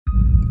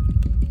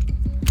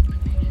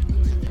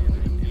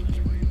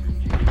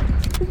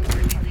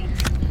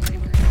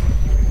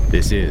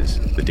This is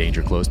the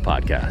Danger Close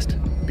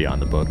podcast, Beyond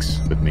the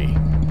Books with me,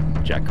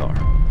 Jack Carr.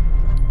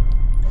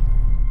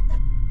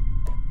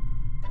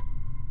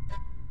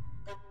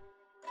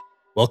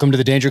 Welcome to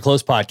the Danger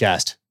Close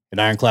podcast, an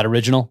Ironclad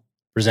original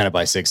presented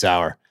by SIG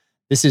Sauer.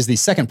 This is the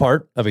second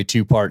part of a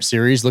two-part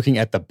series looking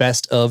at the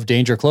best of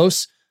Danger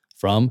Close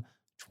from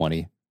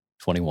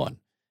 2021.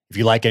 If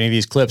you like any of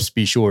these clips,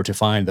 be sure to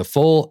find the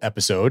full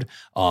episode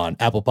on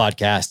Apple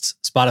Podcasts,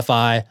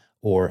 Spotify,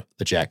 or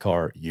the Jack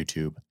Carr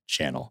YouTube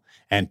channel.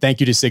 And thank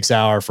you to SIG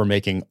Sauer for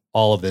making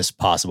all of this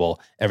possible.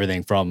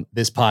 Everything from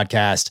this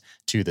podcast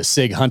to the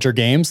SIG Hunter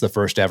Games, the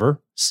first ever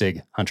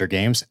SIG Hunter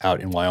Games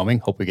out in Wyoming.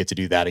 Hope we get to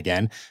do that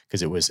again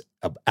because it was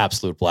an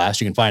absolute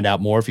blast. You can find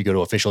out more if you go to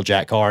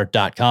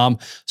officialjackcarr.com,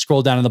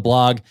 scroll down in the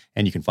blog,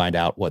 and you can find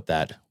out what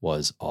that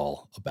was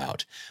all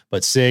about.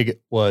 But SIG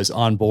was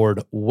on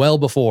board well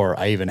before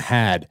I even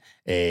had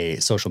a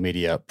social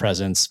media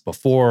presence,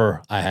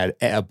 before I had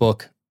a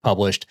book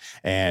published,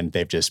 and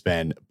they've just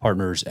been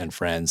partners and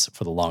friends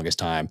for the longest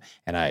time.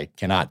 And I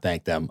cannot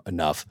thank them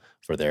enough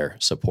for their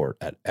support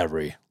at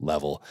every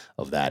level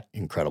of that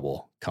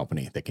incredible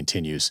company that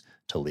continues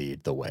to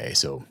lead the way.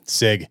 So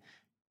SIG,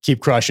 keep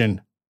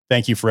crushing.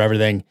 Thank you for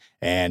everything,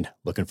 and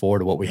looking forward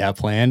to what we have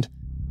planned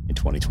in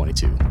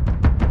 2022.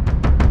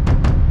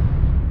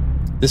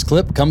 This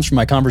clip comes from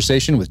my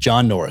conversation with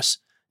John Norris.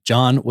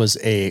 John was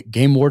a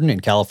game warden in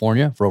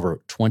California for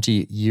over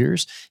 20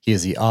 years. He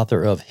is the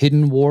author of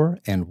Hidden War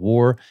and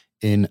War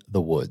in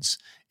the Woods.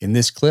 In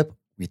this clip,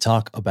 we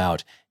talk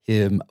about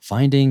him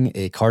finding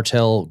a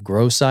cartel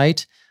grow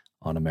site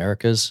on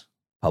America's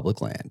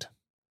public land.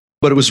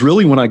 But it was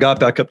really when I got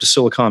back up to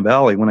Silicon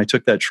Valley, when I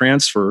took that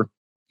transfer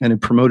and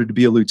had promoted to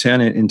be a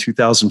lieutenant in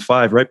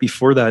 2005, right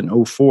before that in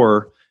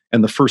 2004,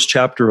 and the first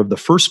chapter of the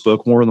first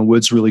book, War in the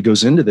Woods, really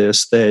goes into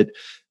this, that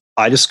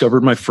I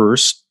discovered my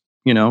first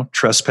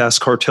trespass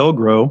cartel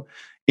grow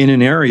in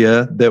an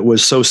area that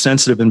was so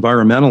sensitive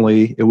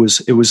environmentally. It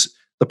was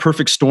the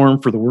perfect storm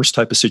for the worst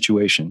type of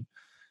situation.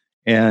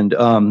 And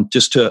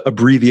just to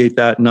abbreviate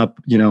that and not,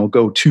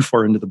 go too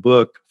far into the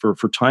book for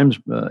time,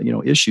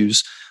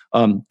 issues.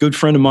 Good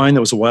friend of mine that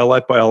was a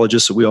wildlife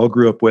biologist that we all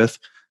grew up with,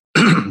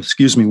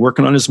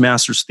 working on his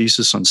master's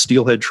thesis on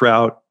steelhead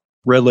trout,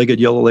 red-legged,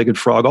 yellow-legged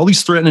frog, all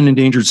these threatened and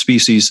endangered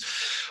species,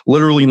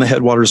 literally in the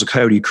headwaters of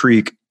Coyote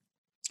Creek.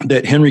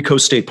 That Henry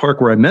Coast State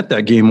Park, where I met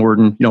that game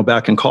warden,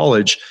 back in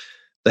college,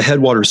 the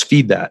headwaters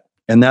feed that.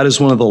 And that is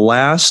one of the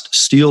last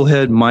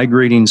steelhead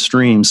migrating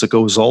streams that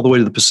goes all the way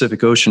to the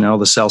Pacific Ocean out of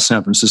the South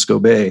San Francisco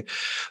Bay.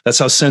 That's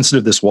how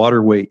sensitive this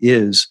waterway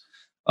is.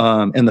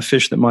 And the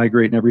fish that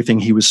migrate and everything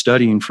he was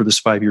studying for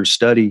this 5-year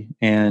study.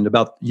 And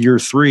about year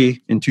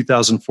 3 in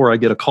 2004, I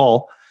get a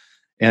call,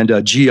 and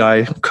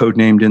GI,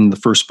 codenamed in the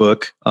first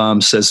book,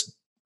 says,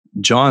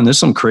 "John, this is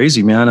some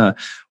crazy, man.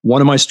 One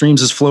of my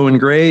streams is flowing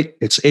great.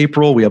 It's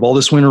April. We have all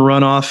this winter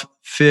runoff,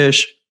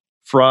 fish,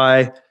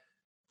 fry,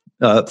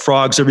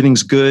 frogs,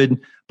 everything's good.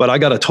 But I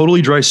got a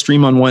totally dry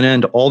stream on one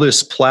end, all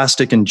this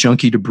plastic and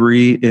junky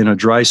debris in a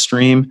dry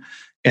stream,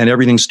 and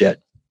everything's dead."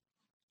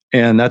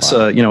 And that's,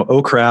 Wow.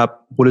 Oh crap,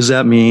 what does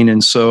that mean?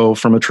 And so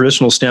from a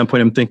traditional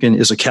standpoint, I'm thinking,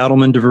 is a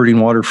cattleman diverting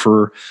water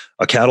for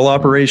a cattle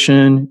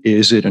operation?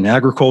 Is it an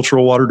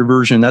agricultural water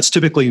diversion? That's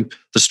typically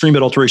the stream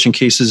bed alteration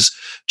cases,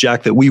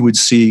 Jack, that we would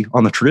see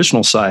on the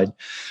traditional side.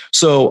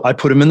 So I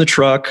put him in the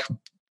truck,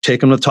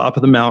 take him to the top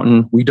of the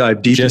mountain. We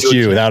dive deep. Just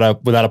you, without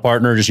a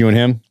partner, just you and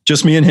him?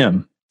 Just me and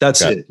him.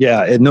 That's Okay. it.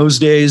 Yeah. In those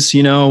days,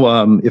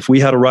 if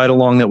we had a ride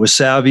along that was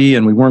savvy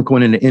and we weren't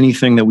going into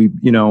anything that we,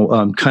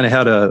 kind of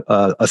had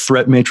a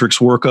threat matrix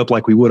workup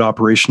like we would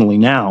operationally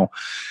now,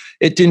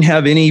 it didn't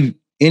have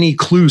any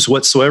clues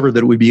whatsoever that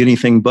it would be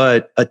anything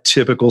but a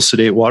typical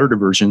sedate water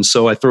diversion.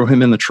 So I throw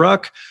him in the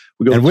truck.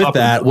 We go. And with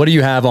that, what do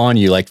you have on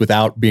you? Like,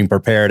 without being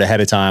prepared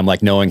ahead of time,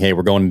 like knowing, hey,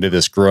 we're going into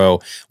this grow.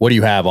 What do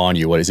you have on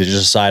you? What is it?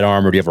 Just a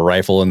sidearm, or do you have a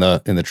rifle in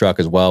the truck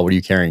as well? What are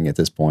you carrying at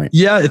this point?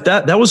 Yeah,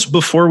 that was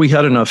before we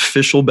had an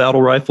official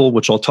battle rifle,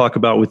 which I'll talk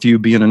about with you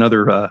being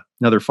another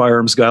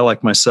firearms guy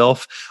like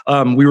myself.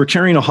 We were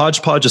carrying a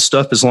hodgepodge of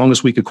stuff as long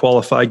as we could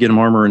qualify, get them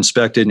armor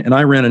inspected, and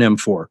I ran an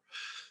M4.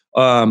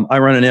 I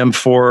run an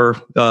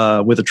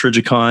M4 with a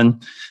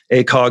Trijicon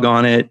ACOG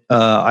on it.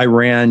 I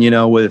ran,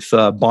 with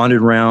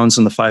bonded rounds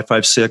in the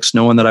 5.56,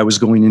 knowing that I was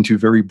going into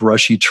very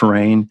brushy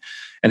terrain,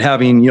 and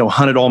having,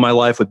 hunted all my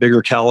life with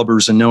bigger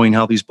calibers and knowing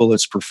how these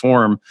bullets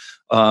perform.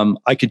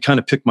 I could kind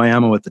of pick my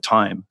ammo at the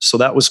time. So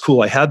that was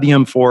cool. I had the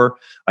M4.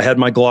 I had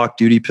my Glock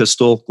duty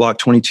pistol, Glock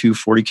 22,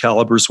 40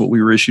 calibers, what we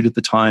were issued at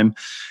the time.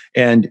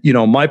 And,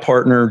 my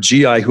partner,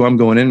 GI, who I'm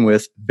going in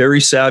with,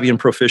 very savvy and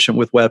proficient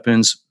with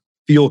weapons.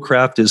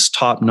 Fieldcraft is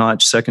top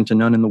notch, second to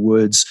none in the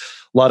woods.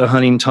 A lot of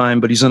hunting time,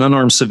 but he's an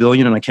unarmed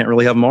civilian, and I can't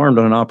really have him armed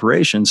on an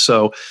operation.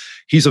 So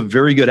he's a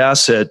very good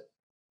asset,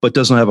 but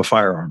doesn't have a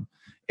firearm.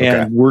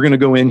 And we're going to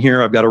go in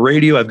here. I've got a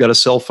radio, I've got a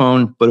cell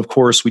phone, but of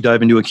course we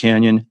dive into a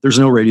canyon. There's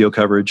no radio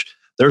coverage.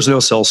 There's no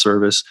cell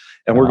service.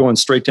 And we're going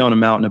straight down a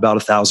mountain about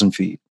 1,000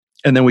 feet.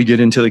 And then we get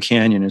into the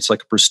canyon. It's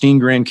like a pristine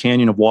Grand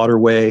Canyon of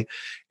waterway,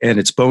 and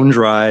it's bone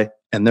dry.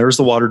 And there's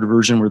the water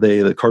diversion where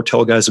the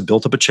cartel guys have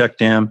built up a check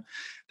dam.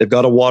 They've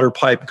got a water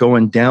pipe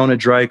going down a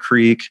dry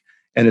creek,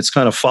 and it's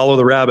kind of follow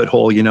the rabbit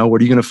hole. You know,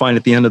 what are you going to find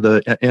at the end of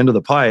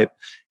the pipe?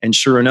 And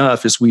sure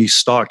enough, as we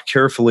stalked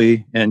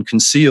carefully and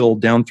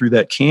concealed down through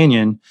that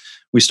canyon,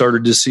 we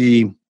started to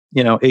see,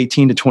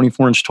 18 to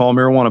 24 inch tall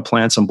marijuana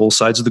plants on both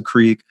sides of the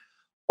creek,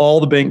 all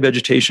the bank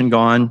vegetation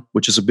gone,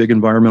 which is a big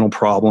environmental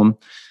problem.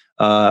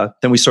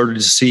 Then we started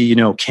to see,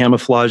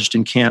 camouflaged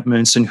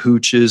encampments and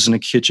hooches and a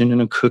kitchen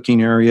and a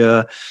cooking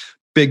area,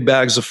 big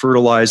bags of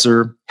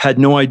fertilizer. Had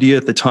no idea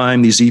at the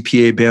time these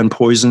EPA banned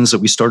poisons that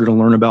we started to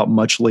learn about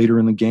much later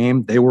in the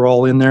game. They were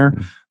all in there.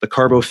 The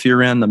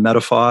carbofuran, the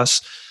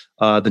Metaphos,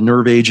 the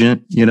nerve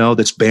agent,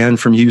 that's banned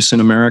from use in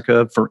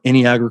America for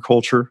any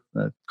agriculture.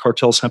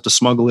 Cartels have to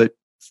smuggle it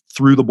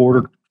through the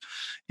border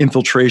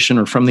infiltration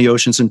or from the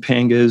oceans in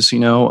Pangas,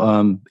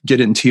 get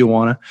it in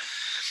Tijuana.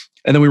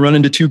 And then we run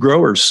into two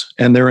growers,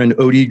 and they're in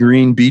OD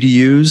Green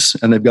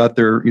BDUs, and they've got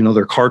their,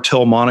 their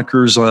cartel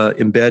monikers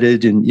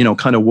embedded and,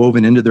 kind of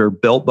woven into their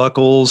belt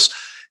buckles,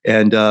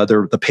 and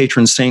the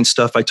patron saint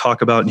stuff I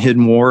talk about in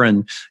Hidden War,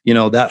 and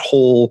that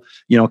whole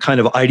kind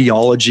of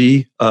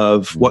ideology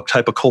of what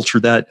type of culture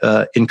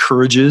that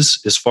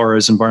encourages as far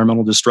as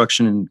environmental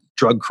destruction and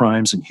drug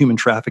crimes and human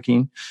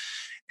trafficking.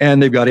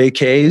 And they've got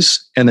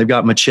AKs and they've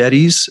got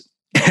machetes.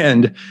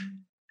 And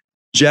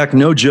Jack,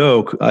 no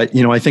joke, I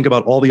think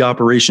about all the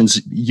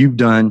operations you've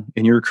done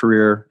in your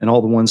career and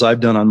all the ones I've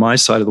done on my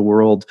side of the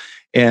world.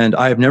 And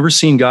I have never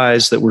seen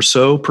guys that were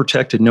so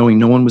protected, knowing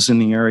no one was in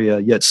the area,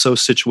 yet so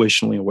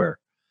situationally aware.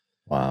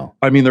 Wow.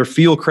 I mean, their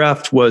field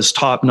craft was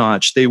top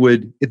notch. They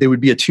would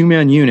be a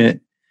 2-man unit.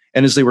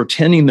 And as they were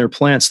tending their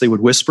plants, they would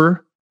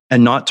whisper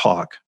and not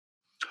talk.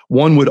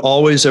 One would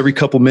always, every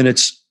couple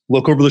minutes,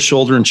 look over the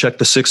shoulder and check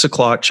the 6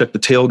 o'clock, check the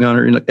tail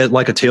gunner,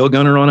 like a tail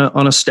gunner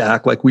on a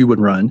stack, like we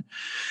would run.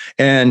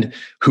 And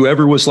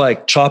whoever was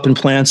like chopping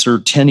plants or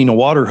tending a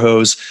water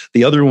hose,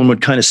 the other one would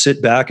kind of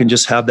sit back and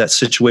just have that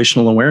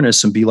situational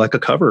awareness and be like a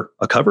cover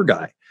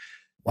guy.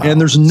 Wow.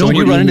 And there's no. So when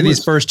you run into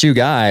these first two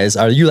guys,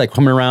 are you like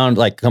coming around,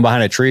 like come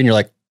behind a tree, and you're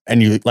like,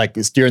 and you like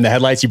steering the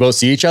headlights, you both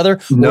see each other?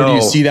 No. Or do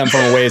you see them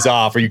from a ways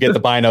off, or you get the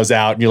binos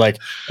out and you're like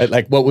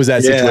what was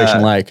that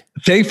situation like?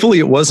 Thankfully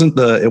it wasn't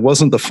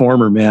the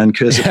former, man.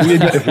 Because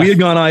if we had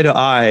gone eye to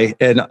eye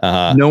and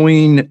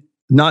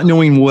not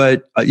knowing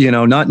what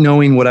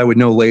I would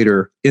know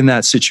later in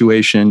that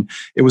situation,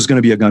 it was going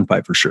to be a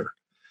gunfight for sure.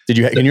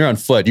 And you're on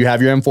foot, do you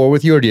have your M4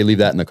 with you, or do you leave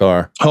that in the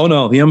car? Oh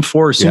no, the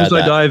M4, as soon as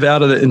I dive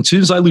out of as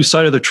soon as I lose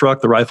sight of the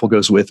truck, the rifle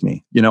goes with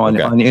me,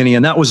 on any,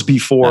 and that was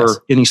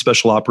before any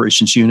special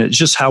operations unit. It's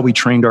just how we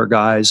trained our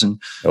guys,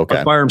 and our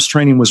firearms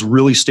training was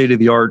really state of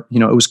the art.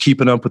 It was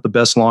keeping up with the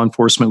best law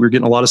enforcement. We were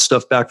getting a lot of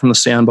stuff back from the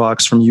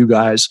sandbox from you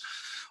guys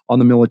on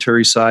the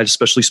military side,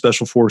 especially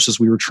special forces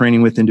we were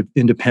training with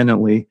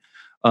independently.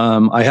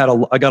 I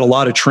got a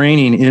lot of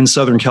training in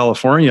Southern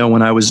California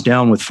when I was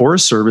down with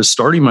Forest Service,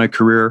 starting my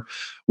career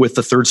with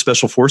the 3rd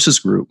Special Forces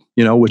Group,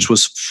 which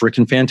was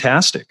freaking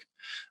fantastic.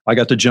 I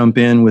got to jump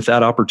in with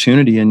that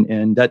opportunity,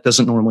 and that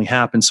doesn't normally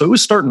happen. So it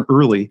was starting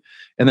early.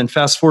 And then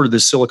fast forward to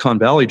this Silicon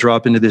Valley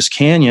drop into this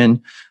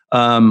canyon.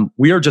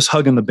 We are just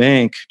hugging the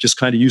bank, just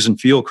kind of using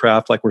field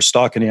craft like we're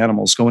stalking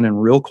animals, going in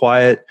real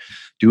quiet,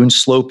 doing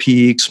slow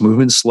peaks,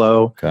 moving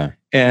slow. Okay.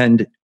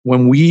 And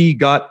when we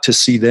got to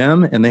see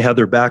them and they had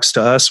their backs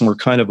to us and were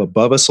kind of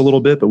above us a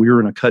little bit, but we were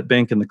in a cut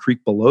bank in the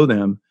creek below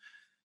them,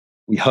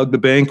 we hugged the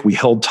bank, we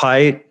held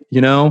tight,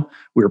 we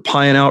were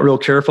pieing out real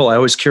careful. I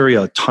always carry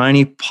a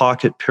tiny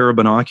pocket pair of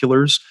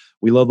binoculars.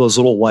 We love those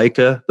little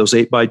Leica, those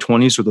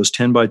 8x20s or those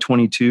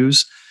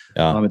 10x22s.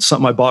 Yeah. It's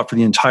something I bought for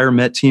the entire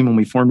Met team when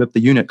we formed up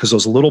the unit, because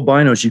those little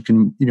binos you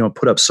can,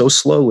 put up so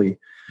slowly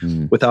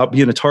without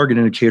being a target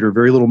indicator,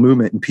 very little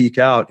movement, and peek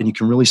out, and you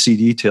can really see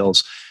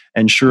details.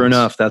 And sure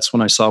enough, that's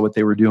when I saw what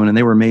they were doing. And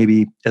they were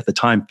maybe at the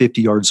time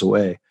 50 yards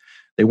away.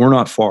 They were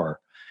not far.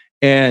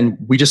 And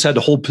we just had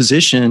to hold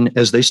position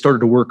as they started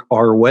to work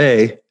our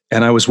way.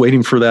 And I was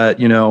waiting for that,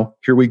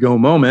 here we go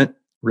moment,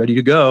 ready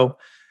to go.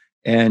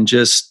 And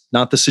just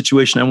not the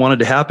situation I wanted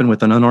to happen,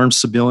 with an unarmed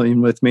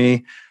civilian with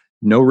me,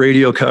 no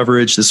radio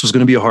coverage. This was going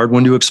to be a hard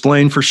one to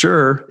explain for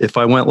sure if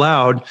I went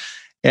loud.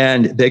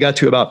 And they got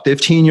to about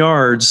 15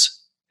 yards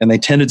and they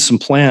tended some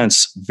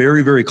plants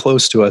very, very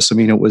close to us. I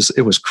mean, it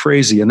was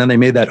crazy. And then they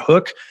made that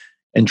hook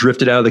and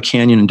drifted out of the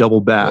canyon and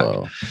doubled back.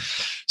 Whoa.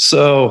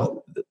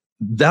 So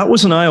that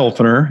was an eye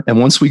opener.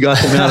 And once we got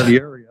them out of the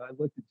area, I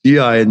looked at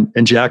GI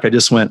and Jack, I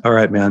just went, all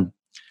right, man,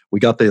 we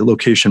got the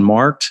location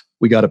marked.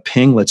 We got a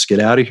ping. Let's get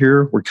out of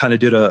here. We kind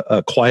of did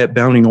a quiet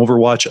bounding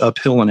overwatch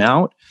uphill and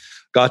out,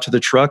 got to the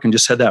truck and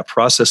just had that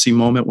processing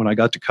moment when I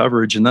got to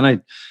coverage. And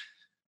then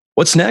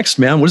what's next,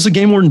 man? What does a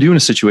game warden do in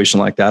a situation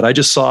like that? I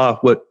just saw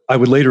what I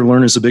would later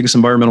learn is the biggest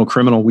environmental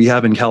criminal we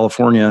have in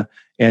California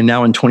and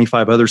now in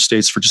 25 other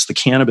states for just the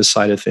cannabis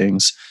side of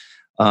things.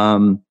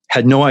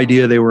 Had no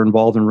idea they were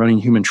involved in running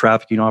human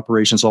trafficking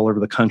operations all over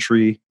the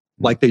country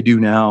like they do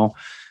now.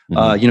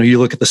 You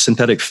look at the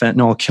synthetic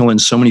fentanyl killing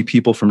so many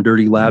people from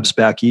dirty labs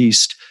back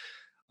east.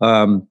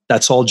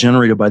 That's all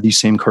generated by these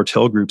same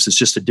cartel groups. It's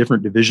just a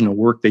different division of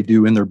work they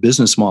do in their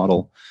business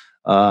model.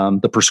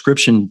 The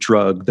prescription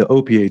drug, the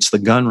opiates, the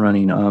gun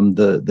running,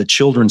 the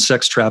children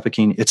sex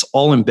trafficking, it's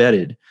all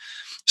embedded.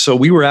 So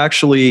we were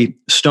actually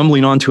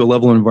stumbling onto a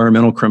level of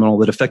environmental criminal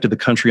that affected the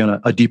country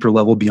on a deeper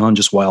level beyond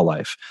just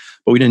wildlife.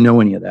 But we didn't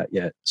know any of that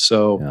yet.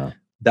 So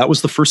that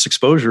was the first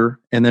exposure.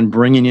 And then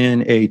bringing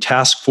in a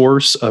task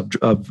force of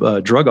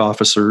drug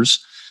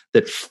officers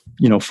that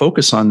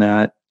focus on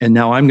that. And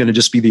now I'm going to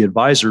just be the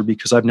advisor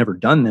because I've never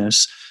done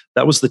this.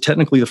 That was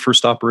technically the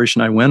first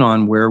operation I went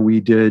on where we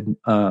did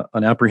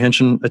an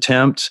apprehension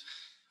attempt,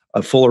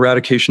 a full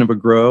eradication of a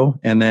grow,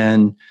 and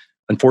then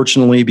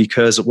unfortunately,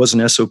 because it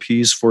wasn't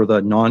SOPs for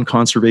the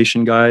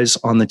non-conservation guys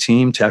on the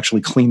team to actually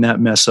clean that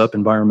mess up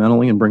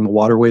environmentally and bring the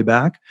waterway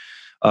back,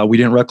 we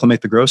didn't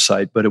reclimate the grow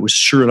site, but it was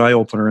sure an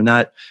eye-opener. And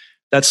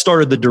that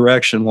started the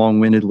direction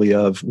long-windedly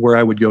of where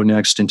I would go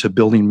next into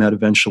building Met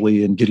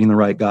eventually and getting the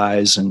right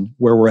guys and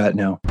where we're at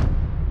now.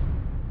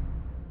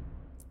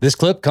 This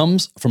clip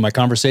comes from my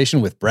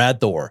conversation with Brad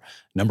Thor,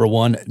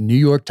 #1 New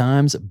York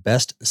Times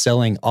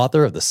best-selling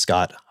author of the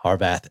Scott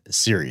Harvath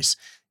series.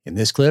 In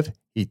this clip,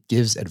 he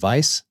gives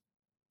advice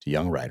to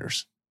young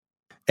writers.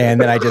 And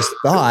then I just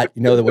thought,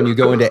 that when you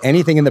go into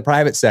anything in the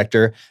private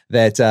sector,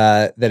 that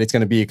it's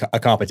going to be a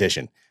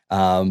competition,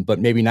 but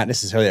maybe not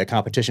necessarily a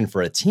competition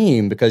for a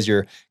team because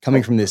you're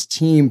coming from this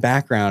team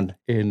background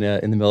in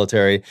the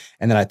military.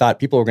 And then I thought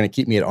people were going to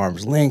keep me at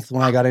arm's length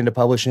when I got into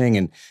publishing,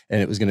 and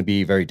it was going to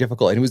be very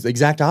difficult. And it was the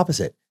exact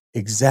opposite.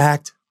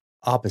 Exact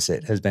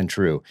opposite has been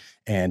true.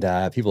 And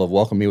people have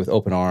welcomed me with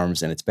open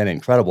arms, and it's been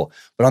incredible.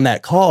 But on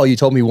that call, you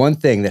told me one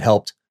thing that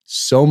helped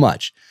so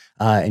much.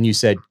 And you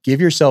said, give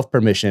yourself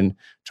permission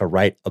to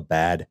write a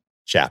bad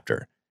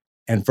chapter.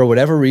 And for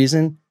whatever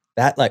reason,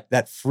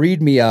 that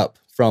freed me up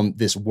from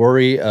this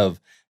worry of,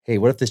 hey,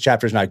 what if this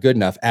chapter is not good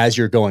enough as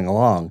you're going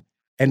along,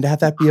 and to have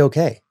that be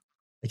okay.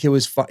 Like it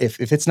was fun. If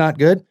it's not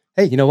good,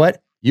 hey, you know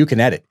what? You can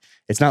edit.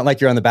 It's not like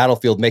you're on the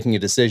battlefield making a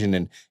decision.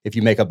 And if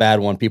you make a bad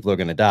one, people are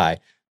going to die.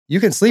 You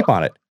can sleep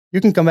on it.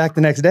 You can come back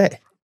the next day.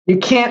 You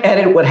can't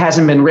edit what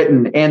hasn't been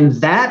written. And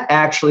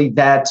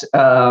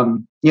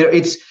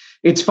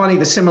it's funny,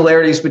 the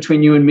similarities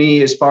between you and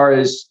me as far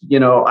as,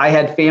 I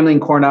had family in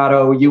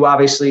Coronado. You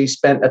obviously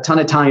spent a ton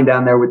of time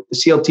down there with the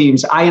SEAL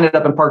teams. I ended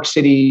up in Park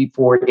City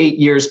for 8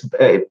 years.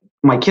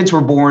 My kids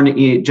were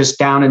born just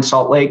down in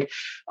Salt Lake.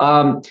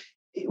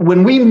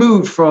 When we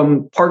moved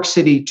from Park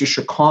City to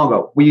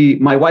Chicago,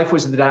 my wife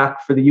was the doc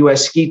for the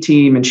U.S. ski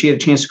team, and she had a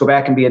chance to go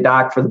back and be a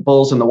doc for the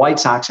Bulls and the White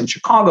Sox in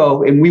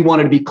Chicago. And we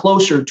wanted to be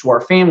closer to our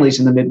families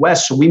in the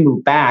Midwest. So we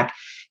moved back.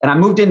 And I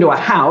moved into a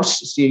house,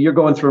 see, you're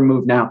going through a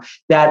move now,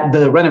 that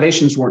the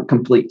renovations weren't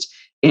complete.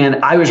 And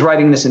I was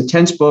writing this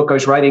intense book. I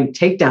was writing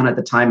Takedown at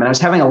the time, and I was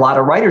having a lot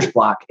of writer's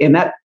block. And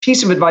that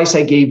piece of advice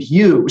I gave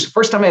you was the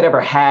first time I'd ever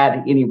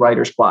had any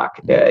writer's block.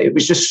 It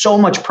was just so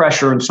much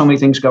pressure and so many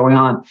things going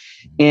on.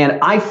 And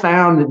I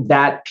found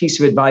that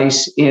piece of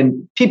advice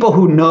in people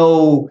who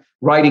know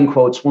writing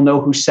quotes will know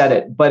who said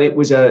it. But it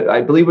was I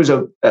believe it was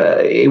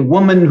a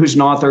woman who's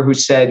an author who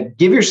said,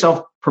 give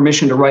yourself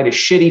permission to write a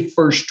shitty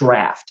first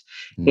draft.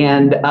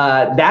 And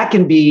that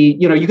can be,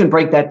 you can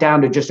break that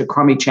down to just a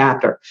crummy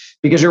chapter,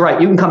 because you're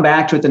right. You can come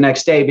back to it the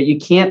next day, but you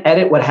can't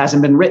edit what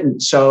hasn't been written.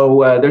 So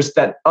there's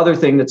that other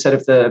thing that said,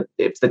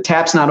 if the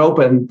tap's not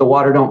open, the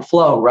water don't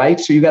flow, right?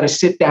 So you got to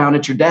sit down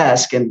at your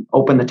desk and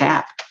open the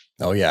tap.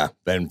 Oh yeah.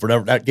 And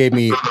that gave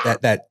me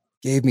that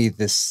gave me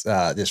this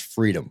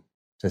freedom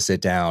to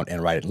sit down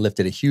and write it, and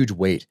lifted a huge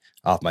weight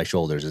off my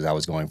shoulders as I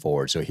was going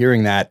forward. So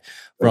hearing that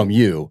from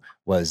you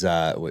was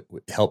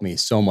helped me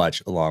so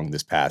much along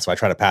this path. So I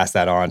try to pass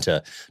that on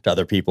to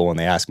other people when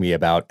they ask me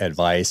about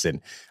advice.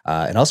 And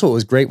also what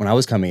was great when I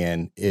was coming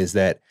in is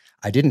that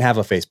I didn't have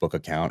a Facebook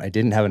account. I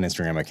didn't have an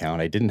Instagram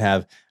account. I didn't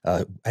have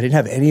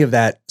any of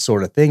that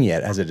sort of thing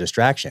yet as a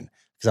distraction,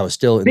 because I was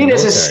still in the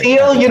military. As a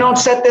SEAL, you don't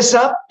set this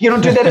up? You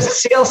don't do that as a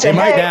SEAL? They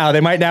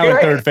might now in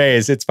third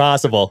phase. It's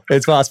possible.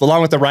 It's possible,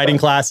 along with the writing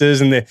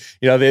classes and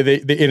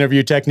the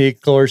interview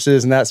technique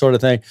courses and that sort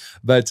of thing.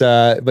 But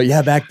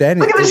yeah, back then.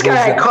 Look at this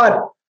guy I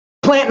caught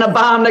planting a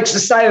bomb next to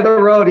the side of the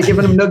road and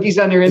giving him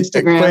noogies on your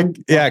Instagram.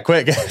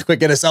 Quick,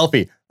 get a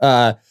selfie.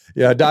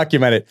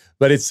 Document it.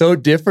 But it's so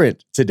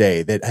different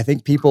today that I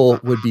think people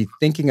would be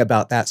thinking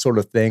about that sort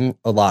of thing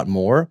a lot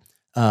more.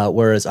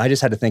 Whereas I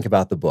just had to think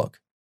about the book.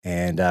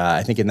 And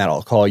I think in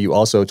that call, you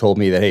also told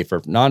me that, hey,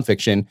 for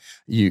nonfiction,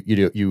 you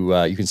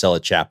can sell a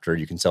chapter,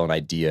 you can sell an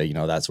idea,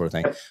 that sort of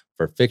thing.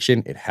 For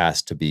fiction, it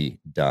has to be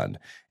done.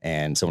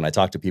 And so when I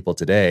talk to people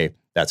today,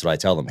 that's what I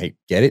tell them. Hey,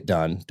 get it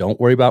done. Don't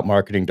worry about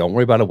marketing. Don't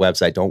worry about a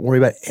website. Don't worry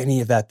about any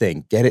of that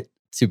thing. Get it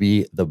to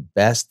be the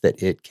best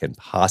that it can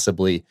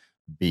possibly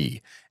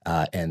be.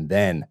 And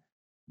then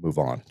move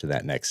on to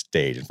that next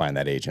stage and find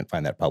that agent,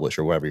 find that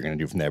publisher, whatever you're going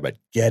to do from there. But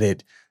get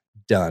it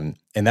done.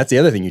 And that's the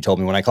other thing you told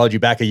me when I called you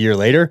back a year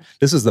later.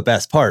 This was the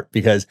best part,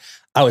 because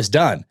I was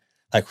done,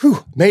 like,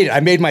 whew, made it. I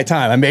made my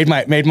time. I made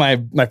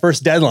my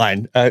first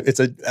deadline. It's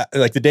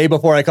like the day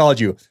before I called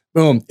you.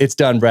 Boom, it's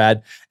done,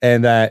 Brad.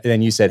 And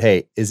then you said,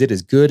 hey, is it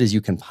as good as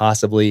you can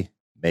possibly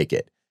make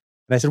it?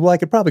 And I said, well, I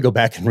could probably go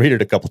back and read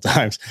it a couple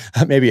times,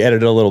 maybe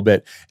edit it a little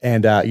bit.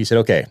 And you said,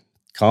 okay,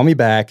 call me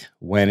back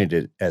when it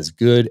is as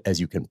good as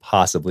you can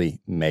possibly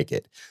make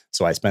it.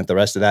 So I spent the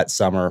rest of that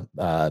summer,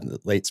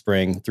 late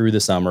spring through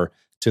the summer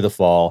to the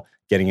fall,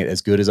 getting it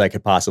as good as I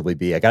could possibly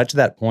be. I got to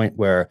that point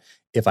where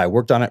if I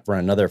worked on it for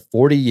another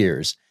 40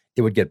 years,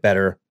 it would get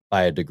better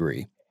by a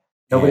degree.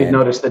 Nobody'd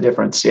notice the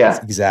difference. Yeah,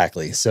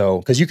 exactly. So,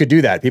 because you could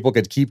do that. People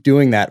could keep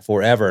doing that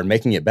forever and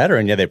making it better.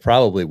 And yeah, they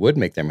probably would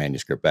make their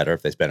manuscript better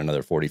if they spent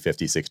another 40,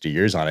 50, 60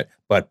 years on it,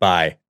 but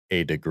by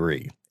a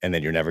degree. And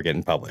then you're never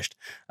getting published.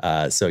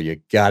 So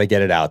you got to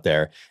get it out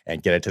there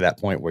and get it to that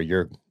point where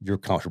you're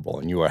comfortable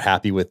and you are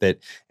happy with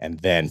it. And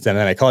then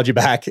I called you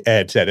back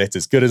and said, it's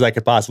as good as I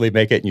could possibly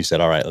make it. And you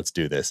said, all right, let's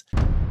do this.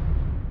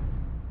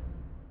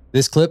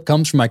 This clip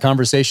comes from my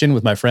conversation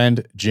with my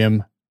friend,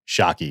 Jim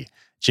Shockey.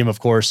 Jim, of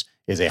course,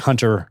 is a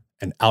hunter,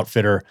 an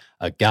outfitter,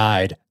 a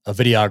guide, a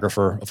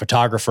videographer, a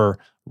photographer,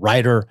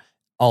 writer,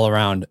 all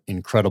around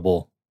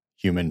incredible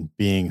human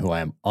being who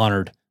I am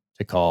honored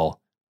to call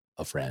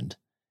a friend.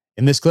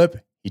 In this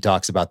clip, he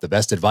talks about the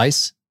best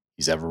advice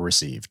he's ever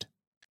received.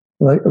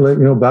 Like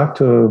back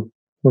to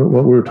what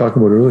we were talking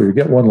about earlier. You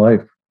get one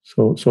life,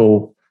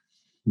 so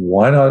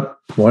why not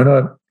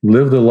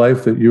live the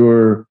life that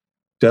you're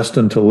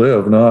destined to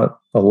live, not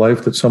a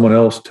life that someone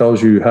else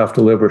tells you have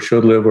to live or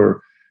should live,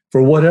 or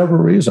for whatever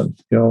reason.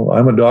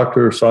 I'm a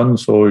doctor's son,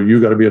 so you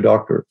got to be a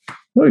doctor.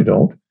 No, you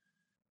don't.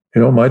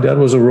 My dad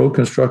was a road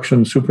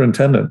construction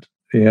superintendent,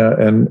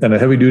 and a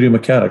heavy duty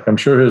mechanic. I'm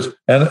sure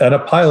and a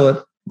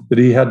pilot that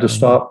he had to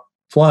stop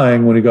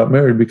flying when he got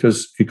married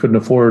because he couldn't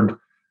afford,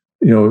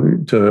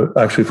 to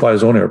actually fly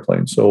his own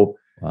airplane. So,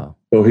 wow.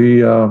 So he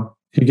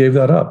gave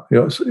that up. He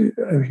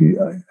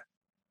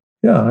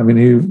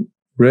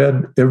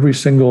read every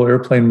single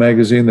airplane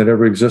magazine that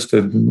ever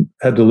existed and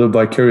had to live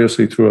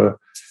vicariously through a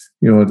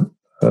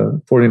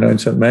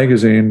 49-cent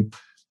magazine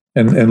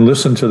and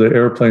listen to the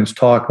airplanes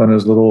talk on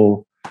his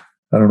little,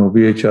 I don't know,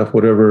 VHF,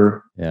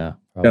 whatever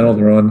channel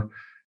they're on.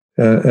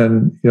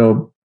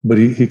 But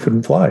he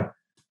couldn't fly.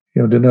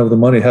 Didn't have the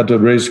money, had to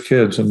raise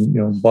kids,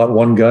 and bought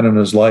one gun in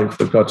his life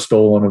that got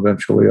stolen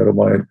eventually out of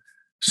my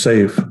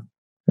safe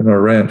in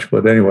our ranch.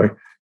 But anyway,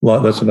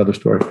 that's another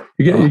story.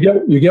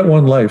 You get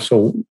one life,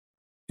 so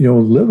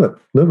live it.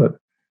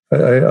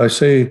 I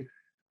say,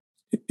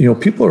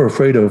 people are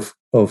afraid of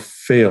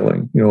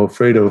failing.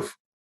 Afraid of,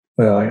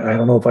 well, I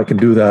don't know if I can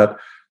do that,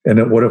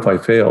 and what if I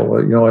fail?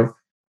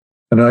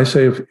 I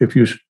say if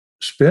you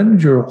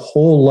spend your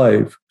whole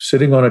life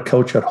sitting on a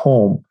couch at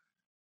home,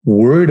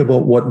 worried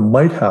about what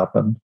might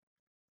happen,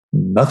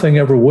 nothing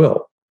ever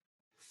will.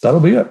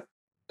 That'll be it.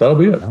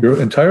 Your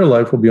entire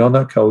life will be on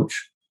that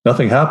couch.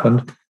 Nothing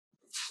happened.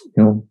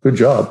 Good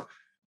job.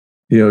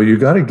 You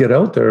got to get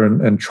out there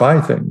and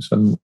try things.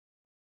 And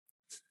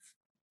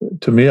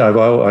to me,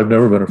 I've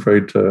never been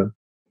afraid to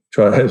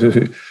try.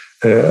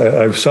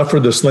 I've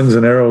suffered the slings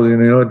and arrows.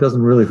 It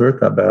doesn't really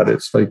hurt that bad.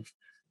 It's like,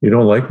 you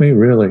don't like me,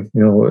 really?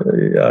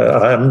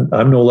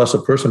 I'm no less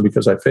a person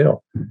because I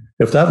fail.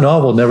 If that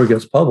novel never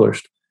gets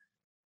published,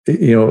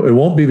 it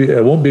won't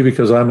be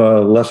because I'm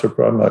a lesser.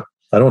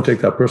 I don't take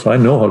that personally.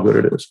 I know how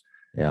good it is.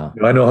 Yeah,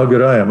 I know how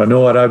good I am. I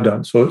know what I've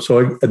done. So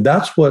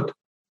that's what,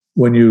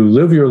 when you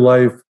live your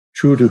life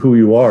true to who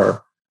you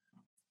are,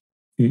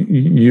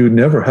 you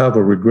never have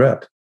a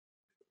regret,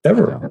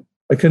 ever. Yeah.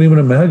 I can't even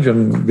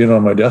imagine being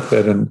on my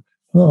deathbed and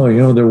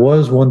there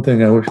was one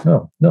thing I wish.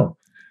 No,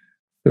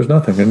 there's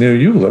nothing. And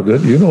you lived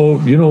it. I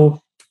don't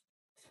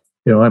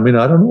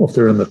know if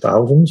they're in the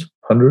thousands,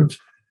 hundreds.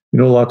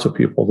 Lots of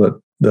people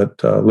that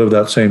live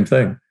that same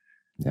thing.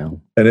 Yeah.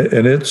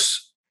 And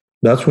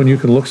that's when you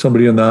can look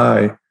somebody in the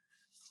eye,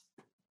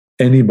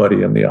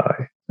 anybody in the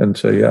eye, and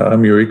say, yeah,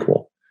 I'm your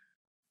equal.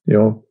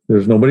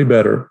 There's nobody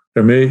better.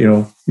 There may,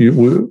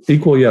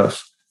 equal,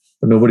 yes,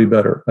 but nobody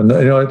better. And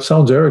it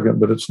sounds arrogant,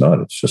 but it's not.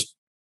 It's just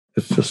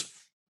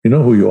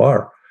who you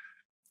are.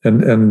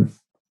 And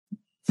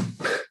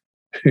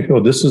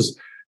this is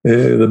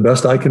the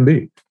best I can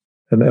be.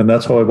 And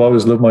that's how I've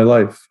always lived my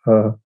life.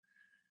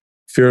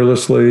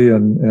 Fearlessly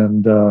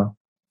and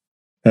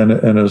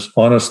as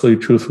honestly,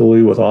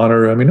 truthfully, with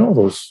honor. All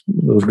those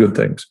good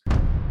things.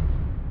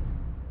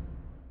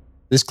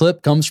 This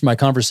clip comes from my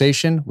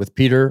conversation with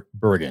Peter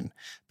Bergen.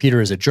 Peter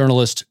is a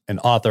journalist, an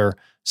author,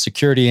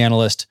 security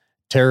analyst,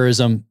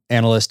 terrorism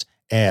analyst,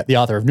 and the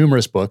author of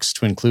numerous books,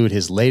 to include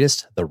his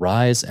latest, The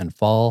Rise and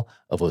Fall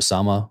of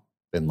Osama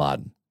bin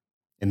Laden.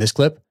 In this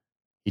clip,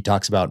 he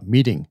talks about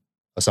meeting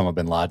Osama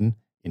bin Laden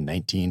in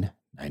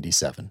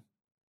 1997.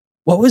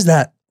 What was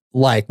that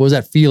like? What was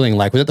that feeling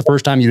like? Was that the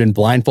first time you'd been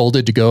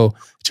blindfolded to go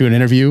to an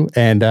interview?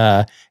 And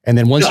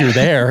then once you're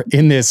there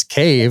in this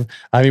cave,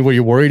 were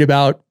you worried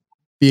about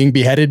being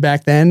beheaded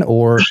back then,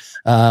 or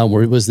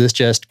was this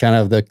just kind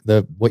of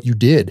the what you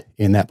did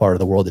in that part of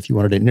the world if you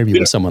wanted to interview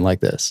with someone like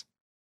this?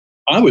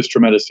 I was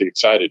tremendously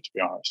excited, to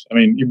be honest. I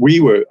mean, we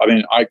were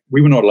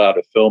not allowed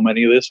to film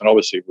any of this, and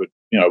obviously,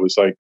 it was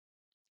like, it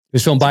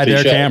was filmed by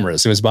their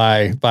cameras. It was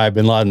by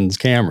Bin Laden's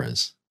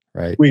cameras,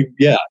 right? We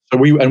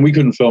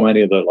couldn't film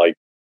any of the, like,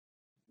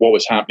 what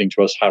was happening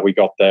to us, how we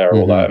got there,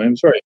 all that. I mean, it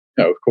was very,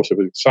 of course, it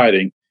was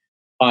exciting.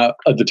 At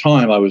the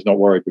time, I was not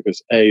worried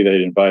because A,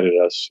 they'd invited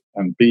us,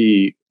 and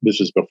B,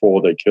 this is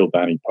before they killed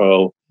Danny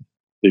Pearl,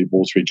 the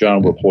Wall Street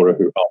Journal reporter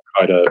who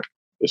Al-Qaeda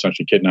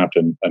essentially kidnapped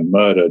and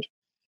murdered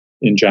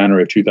in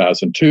January of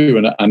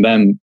 2002. And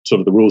then sort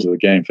of the rules of the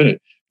game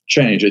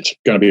changed. It's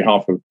going to be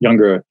hard for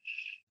younger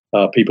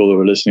people who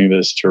are listening to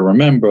this to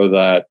remember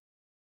that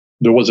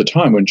there was a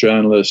time when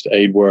journalists,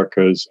 aid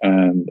workers,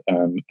 and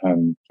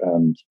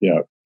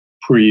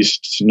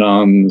priests,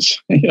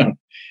 nuns,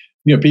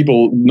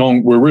 people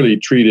were really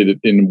treated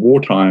in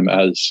wartime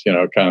as,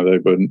 kind of, they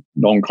were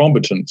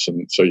non-combatants.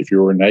 And so if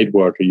you were an aid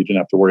worker, you didn't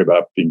have to worry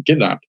about being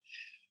kidnapped.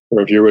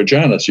 Or if you were a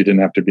journalist, you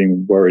didn't have to be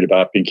worried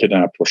about being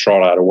kidnapped or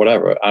shot at or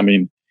whatever. I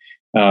mean,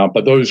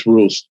 but those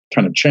rules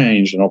kind of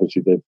changed, and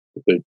obviously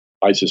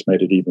ISIS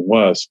made it even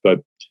worse. But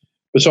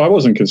so I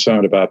wasn't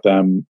concerned about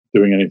them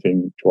doing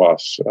anything to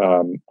us.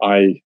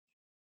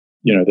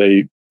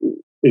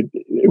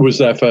 It was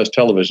their first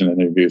television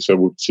interview, so it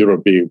would sort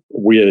of be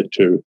weird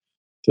to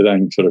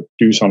then sort of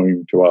do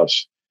something to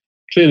us.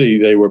 Clearly,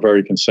 they were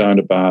very concerned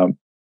about,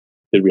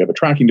 did we have a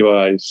tracking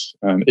device?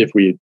 And if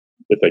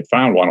they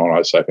found one on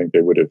us, I think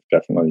they would have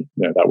definitely,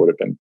 that would have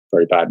been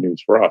very bad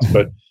news for us.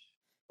 But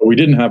we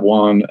didn't have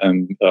one,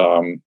 and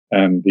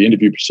the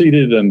interview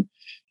proceeded, and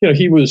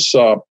he was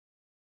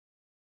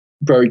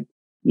very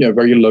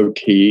low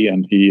key,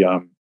 and he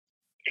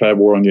declared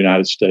war on the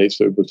United States.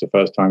 So it was the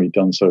first time he'd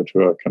done so to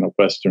a kind of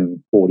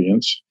Western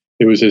audience.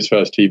 It was his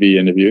first TV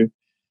interview.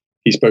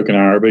 He spoke in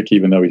Arabic,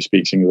 even though he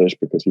speaks English,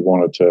 because he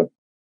wanted to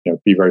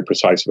be very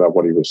precise about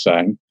what he was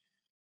saying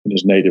in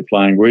his native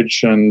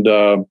language. And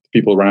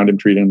people around him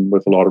treated him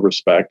with a lot of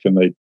respect, and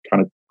they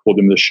kind of called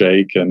him the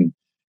Sheikh, and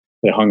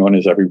they hung on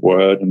his every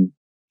word. And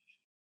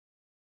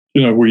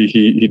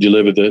he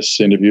delivered this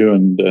interview,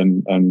 and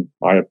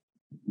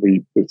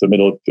we was the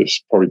middle of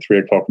this, probably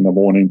 3:00 in the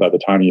morning by the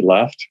time he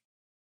left,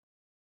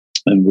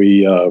 and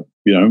we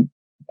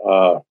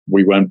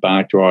went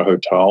back to our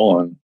hotel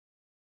and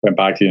went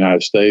back to the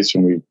United States,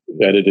 and we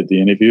edited the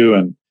interview,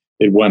 and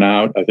it went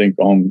out, I think,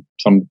 on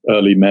some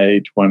early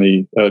May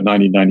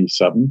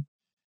 1997.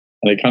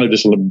 And it kind of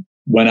just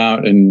went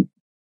out, and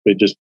it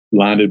just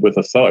landed with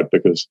a thud,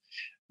 because,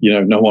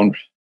 no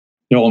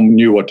one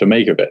knew what to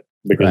make of it,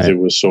 because It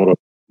was sort of,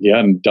 he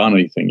hadn't done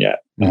anything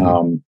yet.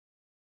 And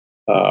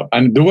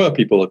there were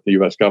people at the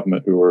US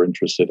government who were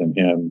interested in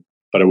him,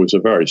 but it was a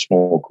very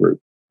small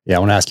group. Yeah, I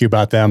want to ask you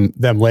about them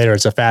later.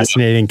 It's a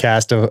fascinating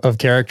cast of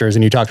characters,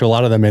 and you talk to a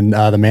lot of them in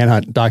the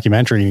Manhunt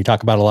documentary, and you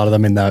talk about a lot of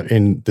them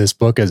in this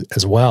book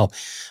as well.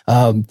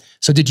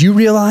 So did you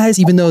realize,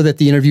 even though that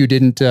the interview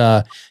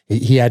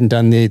he hadn't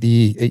done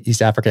the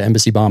East Africa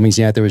embassy bombings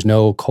yet, there was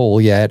no Cole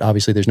yet,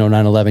 obviously there's no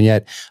 9/11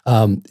 yet,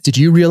 did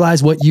you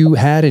realize what you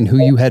had and who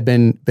you had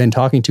been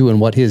talking to, and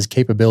what his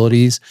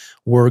capabilities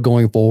were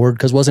going forward?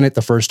 Because wasn't it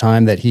the first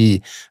time that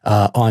he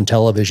on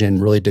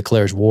television really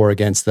declares war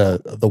against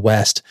the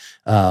West?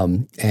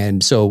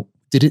 And so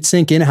did it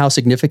sink in how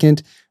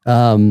significant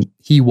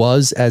he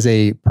was as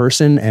a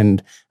person,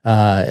 and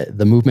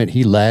the movement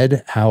he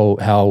led,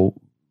 how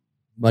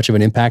much of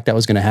an impact that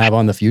was going to have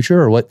on the future?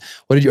 Or or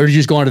did you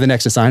just go on to the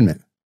next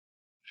assignment?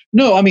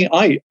 No, I mean,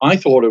 I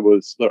thought it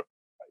was, look,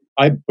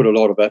 I put a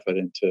lot of effort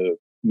into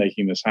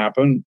making this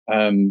happen,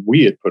 and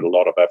we had put a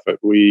lot of effort.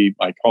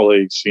 My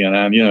colleagues,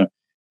 CNN,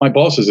 my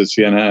bosses at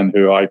CNN,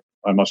 who I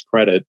must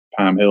credit,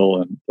 Pam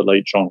Hill and the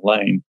late John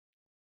Lane,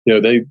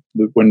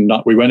 when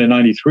we went in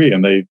 93,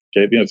 and they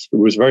gave, it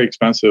was very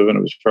expensive, and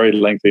it was very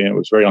lengthy, and it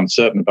was very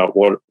uncertain about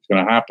what was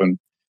going to happen.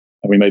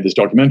 And we made this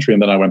documentary,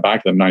 and then I went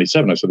back to them in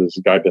 97. I said, there's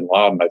a guy, Bin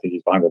Laden, I think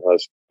he's behind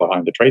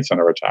the Trade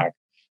Center attack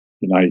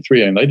in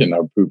 93. And they didn't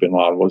know who Bin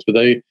Laden was, but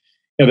they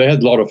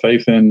had a lot of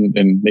faith in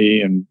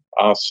me and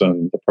us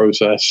and the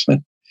process.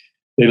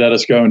 They let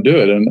us go and do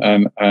it.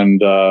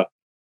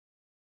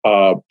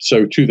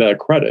 So to their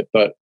credit,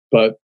 but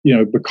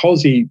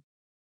because he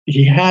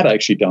had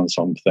actually done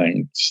some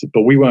things,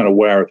 but we weren't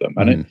aware of them.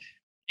 And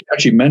he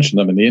actually mentioned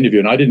them in the interview,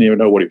 and I didn't even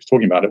know what he was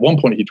talking about. At one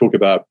point, he talked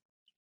about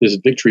this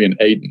victory in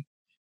Aden.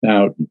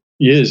 Now,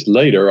 years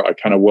later, I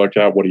kind of worked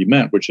out what he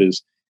meant, which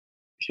is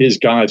his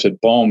guys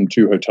had bombed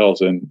 2 hotels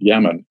in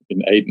Yemen,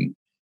 in Aden,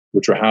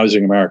 which were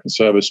housing American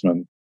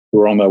servicemen who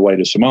were on their way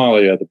to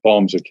Somalia. The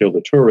bombs had killed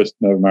the tourists.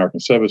 No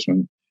American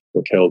servicemen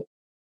were killed.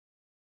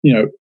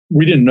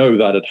 We didn't know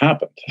that had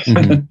happened.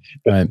 But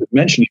right.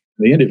 Mentioned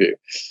it in the interview.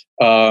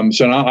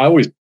 So now I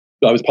was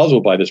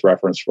puzzled by this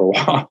reference for a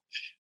while.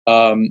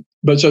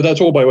 But so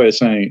that's all by way of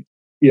saying,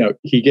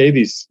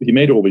 he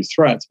made all these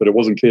threats, but it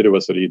wasn't clear to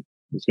us that he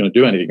was going to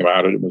do anything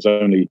about it. It was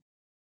only,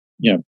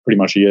 pretty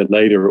much a year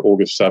later,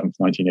 August 7th,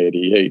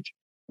 1988,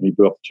 when he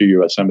blew up 2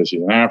 U.S.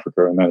 embassies in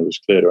Africa, and then it was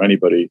clear to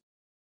anybody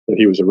that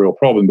he was a real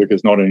problem,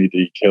 because not only did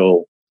he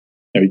kill,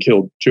 he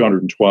killed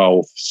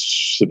 212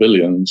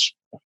 civilians,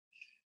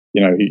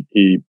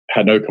 he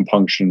had no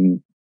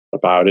compunction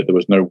about it. There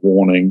was no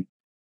warning.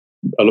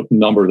 A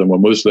number of them were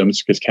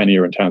Muslims because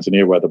Kenya and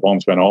Tanzania, where the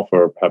bombs went off,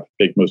 have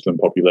big Muslim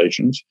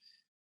populations.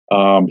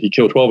 He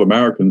killed 12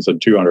 Americans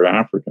and 200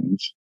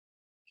 Africans.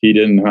 He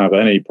didn't have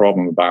any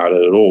problem about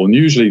it at all. And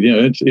usually,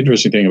 it's the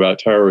interesting thing about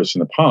terrorists in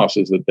the past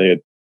is that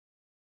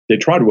they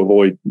try to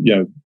avoid,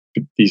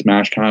 these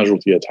mass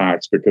casualty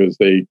attacks because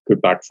they could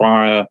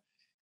backfire,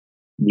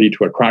 lead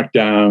to a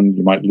crackdown.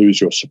 You might lose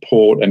your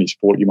support, any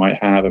support you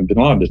might have. And bin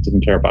Laden just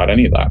didn't care about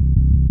any of that.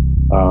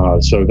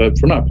 So that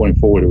from that point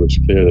forward, it was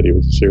clear that he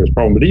was a serious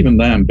problem. But even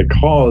then,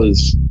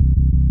 because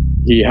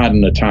he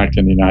hadn't attacked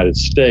in the United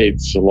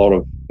States, a lot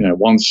of,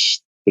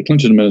 once the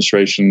Clinton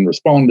administration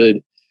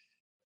responded,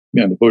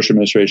 the Bush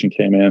administration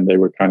came in, they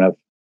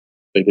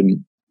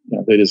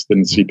just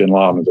didn't see bin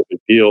Laden as a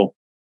big deal.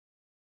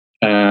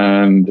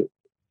 And,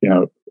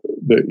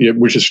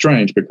 which is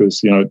strange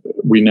because,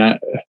 we now,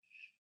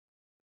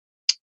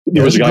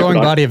 there's a growing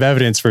body of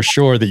evidence for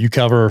sure that you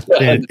cover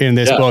in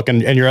this book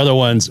and your other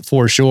ones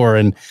for sure.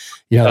 And,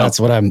 that's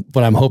what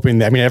I'm hoping.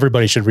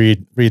 Everybody should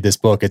read this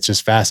book. It's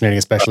just fascinating,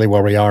 especially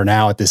where we are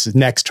now at this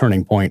next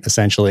turning point,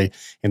 essentially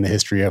in the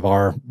history of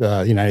our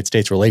United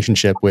States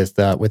relationship with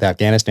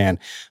Afghanistan.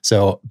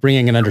 So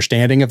bringing an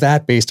understanding of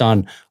that based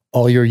on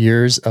all your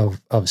years of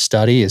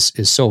study is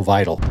so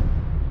vital.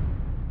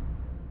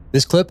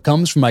 This clip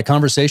comes from my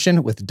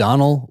conversation with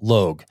Donal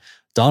Logue.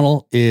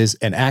 Donal is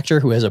an actor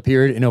who has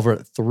appeared in over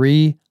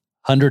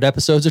 300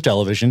 episodes of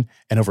television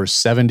and over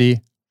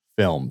 70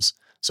 films.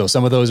 So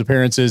some of those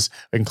appearances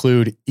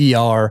include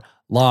ER,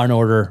 Law &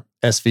 Order,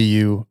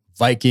 SVU,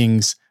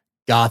 Vikings,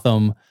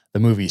 Gotham,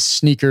 the movie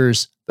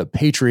Sneakers, The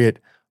Patriot,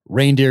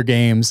 Reindeer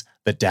Games,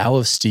 The Tao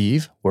of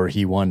Steve, where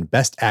he won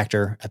Best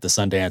Actor at the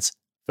Sundance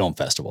Film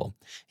Festival.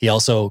 He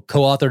also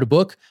co-authored a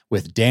book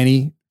with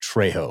Danny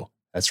Trejo.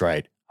 That's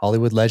right,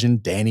 Hollywood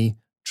legend Danny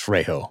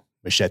Trejo.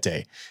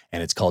 Machete,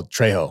 and it's called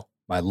Trejo,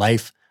 My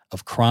Life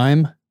of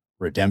Crime,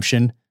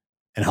 Redemption,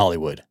 and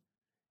Hollywood.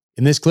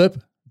 In this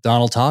clip,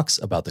 Donal talks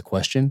about the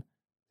question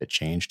that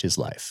changed his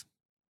life.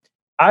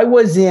 I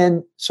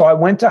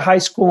went to high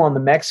school on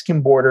the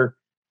Mexican border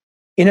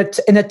in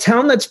a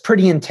town that's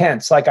pretty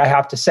intense, like I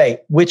have to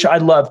say, which I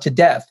love to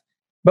death.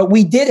 But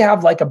we did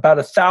have like about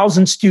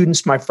 1,000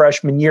 students my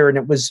freshman year, and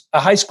it was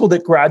a high school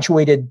that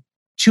graduated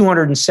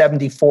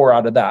 274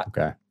 out of that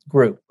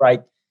group,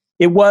 right?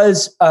 It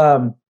was...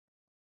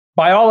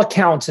 by all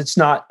accounts, it's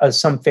not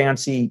some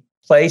fancy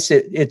place.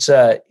 It's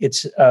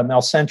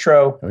El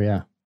Centro. Oh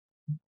yeah,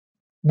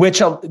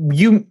 which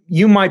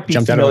you might be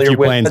jumped familiar out of a few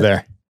with planes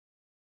there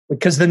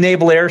because the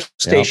Naval Air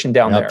Station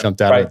down there.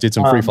 Jumped out, did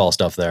some free fall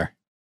stuff there.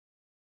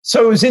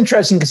 So it was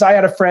interesting because I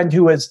had a friend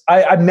who was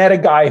I met a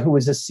guy who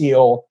was a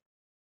SEAL,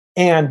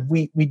 and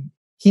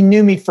he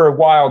knew me for a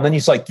while, and then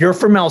he's like, "You're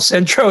from El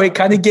Centro." It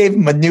kind of gave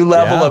him a new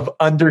level of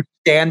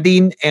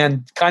understanding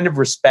and kind of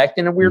respect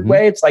in a weird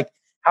way. It's like,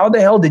 how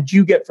the hell did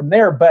you get from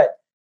there? But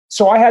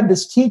so I had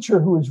this teacher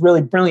who was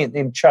really brilliant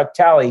named Chuck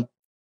Talley,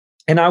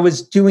 and I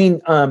was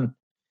doing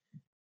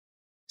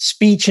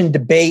speech and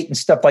debate and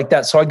stuff like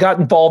that. So I got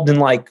involved in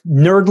like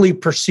nerdly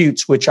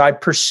pursuits, which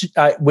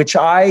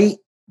I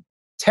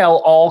tell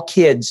all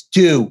kids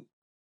do.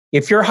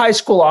 If your high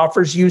school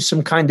offers you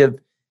some kind of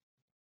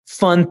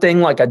fun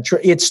thing,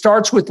 it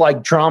starts with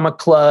like drama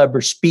club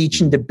or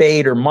speech and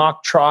debate or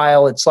mock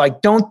trial. It's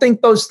like, don't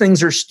think those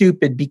things are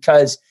stupid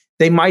because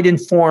they might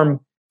inform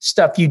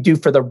stuff you do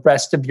for the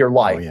rest of your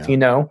life,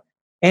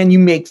 and you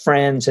make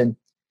friends. And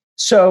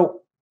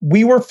so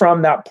we were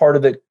from that part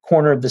of the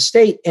corner of the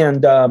state.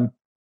 And I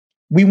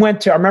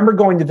remember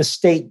going to the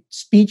state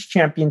speech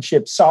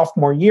championship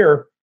sophomore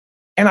year.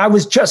 And I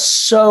was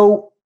just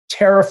so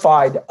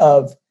terrified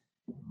of,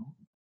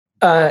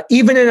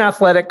 even in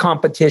athletic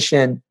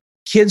competition,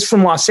 kids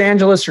from Los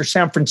Angeles or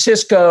San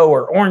Francisco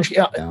or Orange,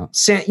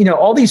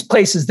 all these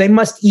places, they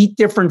must eat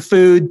different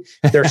food.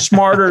 They're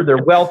smarter,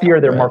 they're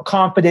wealthier, they're more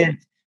confident,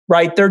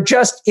 right? They're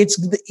just,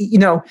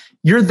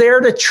 you're there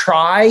to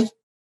try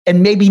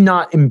and maybe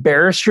not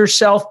embarrass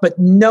yourself, but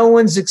no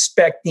one's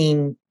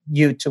expecting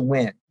you to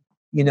win,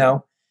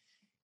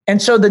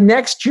 And so the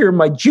next year,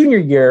 my junior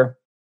year,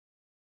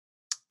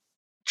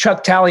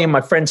 Chuck Talley and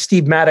my friend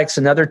Steve Maddox,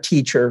 another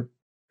teacher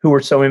who were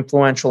so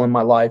influential in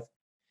my life,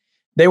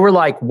 they were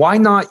like, "Why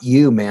not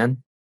you,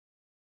 man?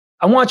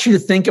 I want you to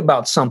think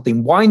about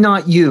something. Why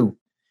not you?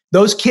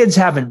 Those kids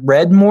haven't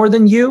read more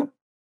than you.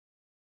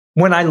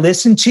 When I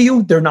listen to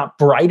you, they're not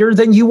brighter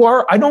than you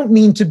are. I don't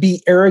mean to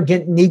be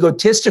arrogant and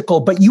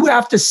egotistical, but you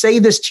have to say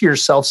this to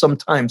yourself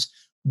sometimes.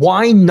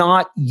 Why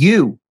not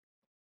you?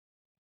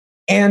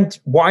 And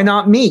why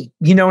not me?"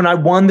 And I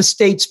won the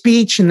state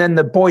speech, and then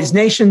the Boys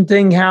Nation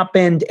thing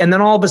happened. And then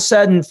all of a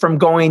sudden, from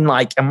going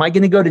like, am I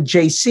going to go to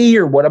JC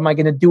or what am I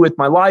going to do with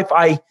my life?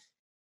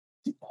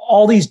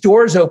 All these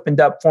doors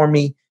opened up for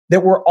me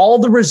that were all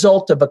the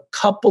result of a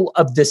couple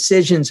of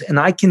decisions. And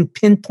I can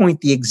pinpoint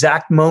the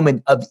exact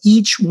moment of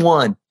each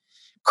one.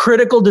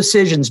 Critical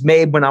decisions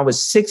made when I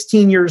was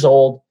 16 years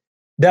old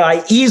that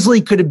I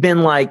easily could have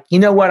been like, you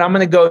know what, I'm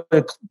going to go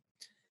to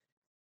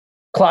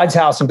Clyde's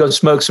house and go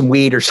smoke some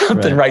weed or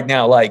something right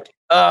now. Like,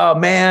 oh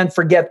man,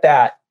 forget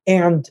that.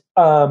 And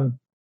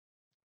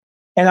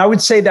I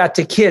would say that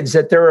to kids,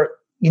 that they're,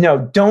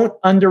 don't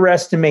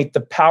underestimate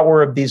the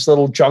power of these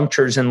little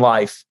junctures in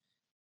life.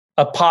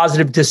 A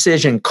positive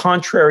decision,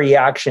 contrary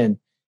action.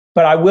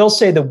 But I will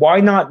say the "Why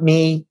Not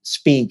Me"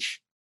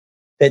 speech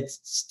that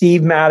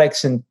Steve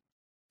Maddox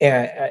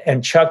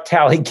and Chuck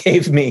Talley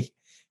gave me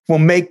will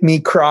make me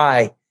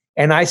cry.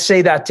 And I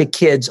say that to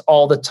kids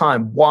all the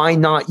time. Why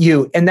not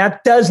you? And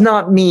that does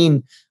not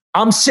mean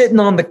I'm sitting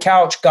on the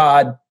couch,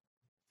 God,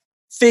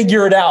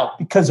 figure it out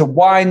because of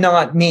why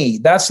not me.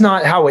 That's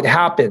not how it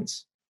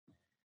happens.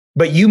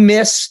 But you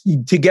miss,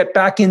 to get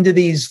back into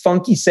these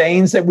funky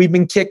sayings that we've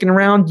been kicking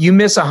around, you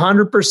miss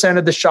 100%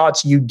 of the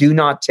shots you do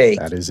not take.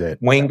 That is it.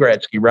 Wayne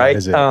Gretzky, right? That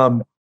is it.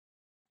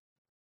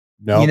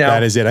 No,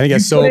 that is it. I think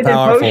it's so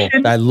powerful.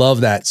 I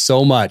love that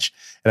so much.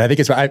 And I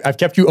think I've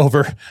kept you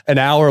over an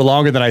hour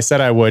longer than I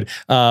said I would.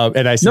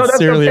 And I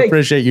sincerely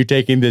appreciate you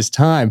taking this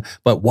time.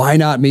 But why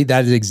not me?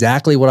 That is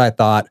exactly what I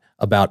thought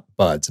about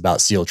BUD/S, about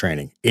SEAL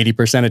training.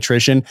 80%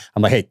 attrition.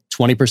 I'm like, hey,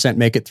 20%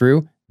 make it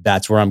through.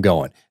 That's where I'm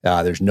going.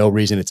 There's no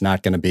reason it's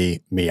not going to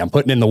be me. I'm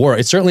putting in the work.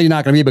 It's certainly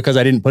not going to be because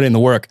I didn't put in the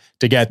work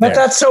to get there. But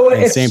that's so,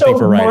 and it's same thing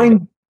for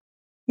writing.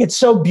 It's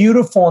so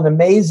beautiful and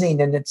amazing.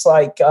 And it's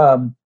like,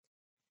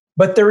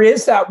 but there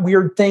is that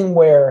weird thing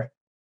where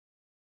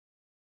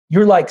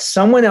you're like,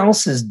 someone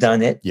else has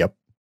done it. Yep.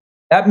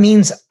 That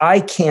means I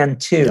can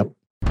too.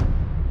 Yep.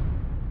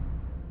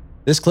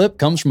 This clip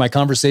comes from my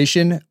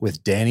conversation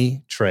with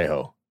Danny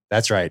Trejo.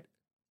 That's right.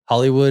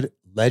 Hollywood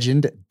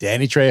legend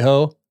Danny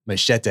Trejo,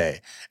 Machete.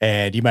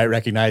 And you might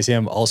recognize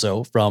him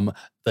also from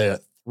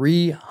the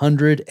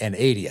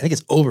 380, I think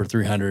it's over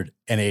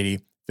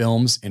 380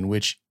 films in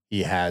which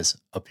he has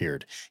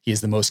appeared. He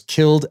is the most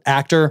killed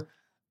actor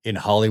in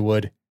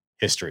Hollywood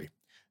history.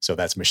 So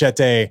that's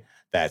Machete,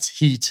 that's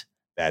Heat,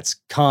 that's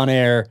Con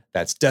Air,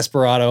 that's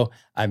Desperado.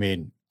 I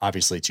mean,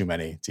 obviously too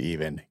many to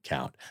even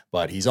count,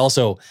 but he's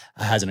also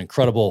has an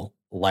incredible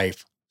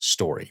life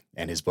story.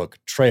 And his book,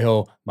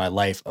 Trejo, My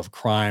Life of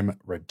Crime,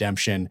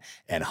 Redemption,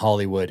 and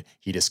Hollywood,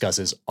 he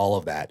discusses all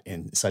of that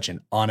in such an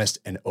honest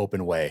and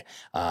open way.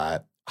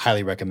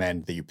 Highly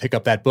recommend that you pick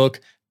up that book,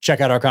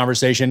 check out our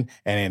conversation.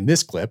 And in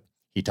this clip,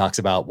 he talks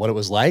about what it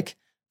was like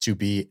to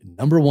be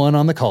number one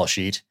on the call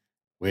sheet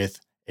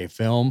with a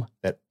film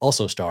that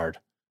also starred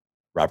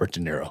Robert De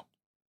Niro.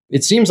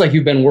 It seems like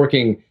you've been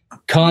working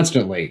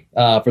constantly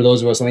for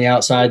those of us on the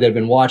outside that have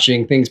been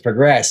watching things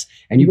progress,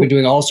 and you've been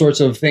doing all sorts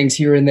of things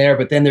here and there,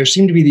 but then there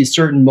seem to be these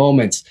certain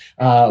moments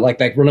like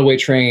Runaway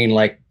Train,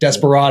 like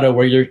Desperado,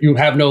 where you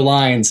have no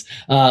lines,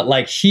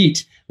 like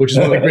Heat, which is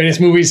one of the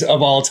greatest movies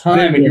of all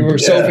time. And you were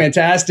so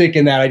fantastic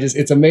in that.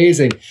 It's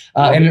amazing.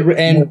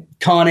 And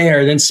Con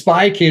Air, then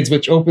Spy Kids,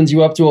 which opens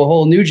you up to a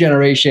whole new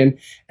generation.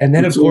 And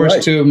then, of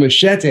course, to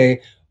Machete,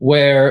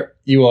 where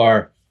you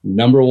are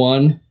number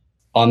one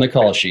on the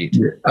call sheet.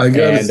 I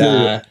gotta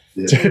say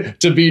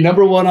to be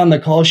number one on the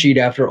call sheet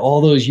after all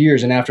those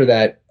years and after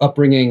that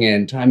upbringing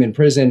and time in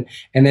prison,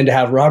 and then to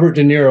have Robert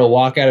De Niro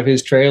walk out of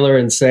his trailer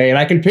and say, and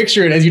I can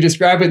picture it as you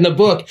describe it in the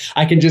book,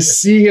 I can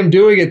just see him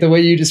doing it the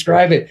way you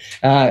describe it.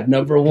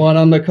 Number one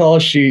on the call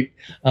sheet.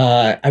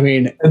 I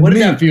mean, what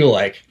did that feel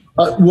like?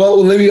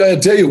 Well, let me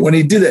tell you, when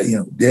he did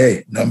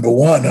that, number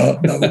one,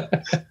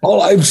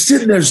 I'm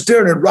sitting there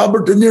staring at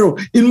Robert De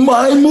Niro in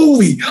my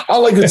movie.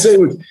 All I could say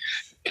was,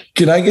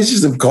 can I get you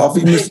some coffee,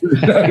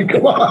 Mr.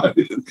 Come on.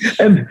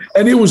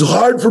 And it was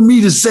hard for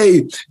me to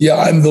say,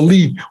 I'm the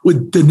lead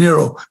with De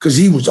Niro, because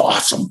he was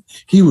awesome.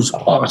 He was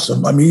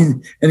awesome. I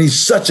mean, and he's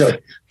such a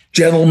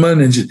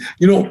gentleman. And,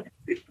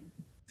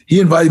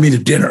 he invited me to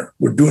dinner.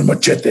 We're doing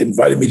Machete,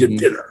 invited me to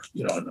dinner,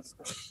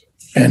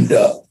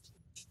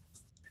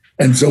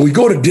 And so we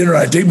go to dinner.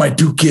 I take my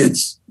two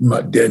kids,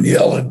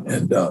 Danielle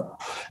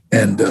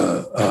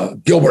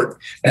and Gilbert.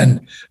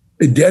 And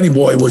Danny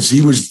boy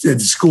he was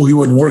at school. He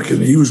wasn't working.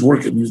 He was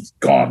working. He was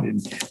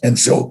gone. And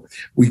so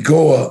we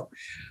go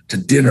to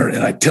dinner,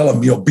 and I tell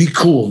him, be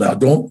cool now.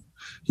 Don't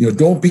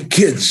be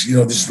kids.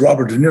 This is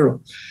Robert De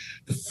Niro.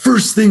 The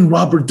first thing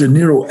Robert De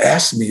Niro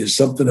asked me is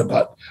something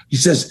about, he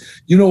says,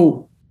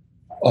 how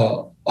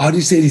do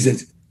you say it? He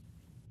says,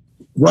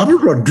 Robert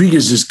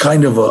Rodriguez is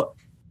kind of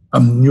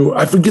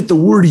I forget the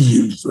word he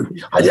used.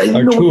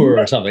 A tour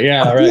or something.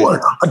 Yeah,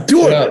 a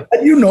tour.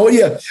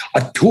 Yeah.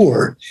 A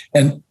tour.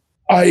 And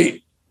my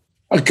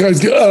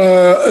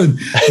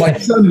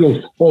son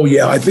goes, oh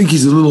yeah, I think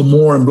he's a little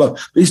more and blah.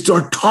 They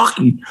start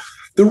talking.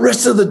 The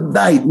rest of the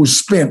night was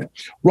spent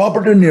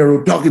Robert De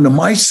Niro talking to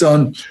my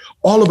son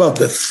all about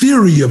the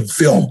theory of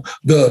film,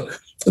 the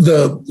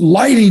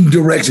lighting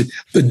direction,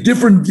 the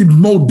different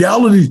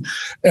modalities.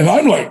 And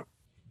I'm like,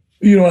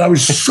 I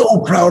was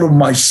so proud of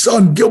my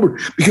son,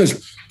 Gilbert,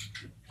 because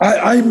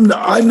I'm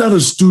not a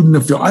student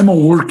of film. I'm a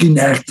working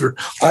actor.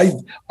 I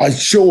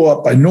show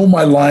up. I know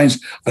my lines.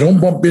 I don't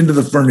bump into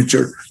the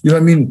furniture. You know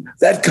what I mean?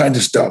 That kind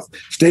of stuff.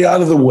 Stay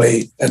out of the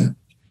way.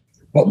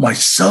 But my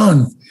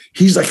son,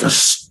 he's like a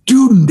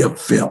student of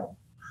film.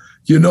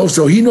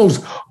 So he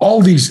knows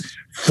all these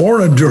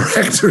foreign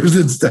directors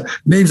and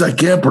names I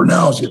can't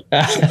pronounce.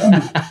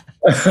 I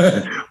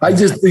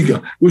just think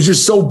it was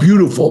just so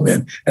beautiful,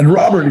 man. And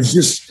Robert is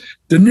just,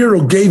 De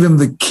Niro gave him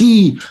the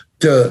key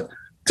to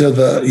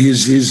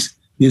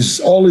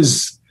all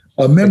his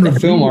the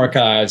film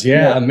archives.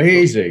 Yeah,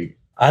 amazing.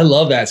 I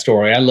love that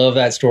story. And I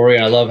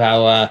love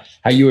how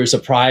you were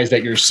surprised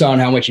at your son,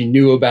 how much he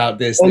knew about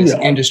this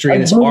industry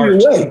and this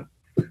art.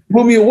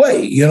 Blew me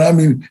away. You know, I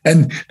mean,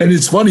 and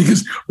it's funny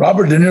because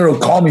Robert De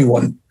Niro called me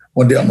one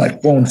day on my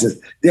phone and said,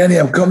 Danny,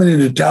 I'm coming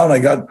into town. I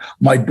got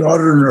my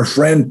daughter and her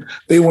friend.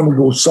 They want to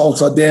go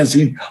salsa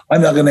dancing.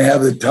 I'm not going to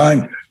have the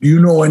time. Do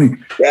you know any?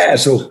 Yeah.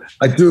 So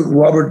I took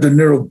Robert De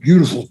Niro,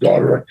 beautiful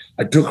daughter.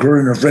 I took her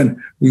and her friend.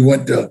 We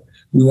went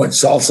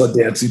salsa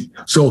dancing.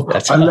 So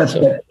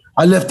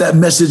I left that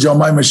message on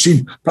my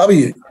machine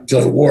probably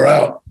until it wore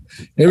out.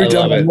 Every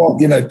time I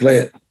walk in, I'd play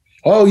it.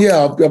 Oh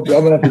yeah, I'm going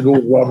to have to go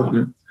with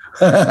Robert.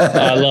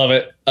 I love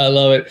it.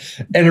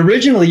 And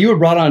originally you were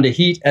brought on to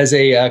Heat as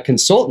a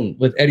consultant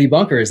with Eddie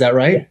Bunker. Is that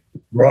right?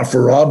 Brought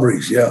for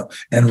robberies. Yeah.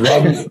 And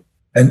Robert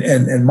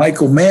and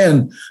Michael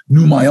Mann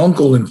knew my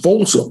uncle in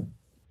Folsom,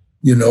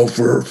 you know,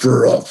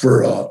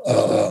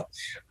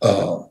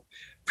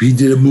 he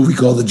did a movie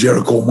called The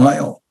Jericho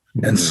Mile.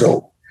 And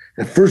so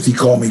at first he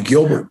called me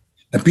Gilbert,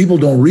 and people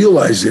don't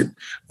realize it,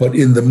 but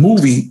in the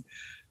movie,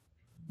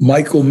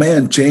 Michael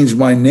Mann changed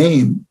my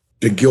name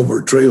to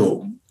Gilbert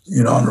Trejo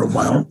in honor of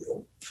my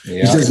uncle.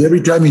 Yeah. He says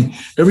every time he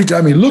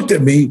looked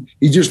at me,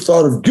 he just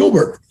thought of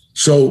Gilbert.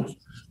 So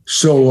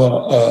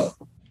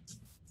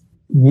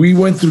we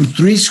went through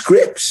 3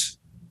 scripts,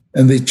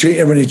 and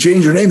when they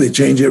change your name, they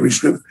change every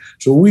script.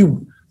 So we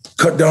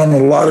cut down a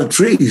lot of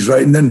trees,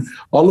 right? And then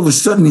all of a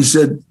sudden he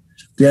said,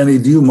 Danny,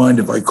 do you mind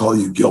if I call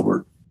you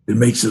Gilbert? It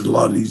makes it a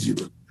lot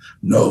easier.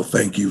 No,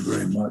 thank you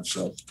very much.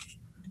 So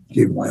I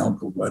gave my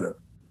uncle better.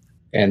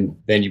 And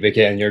then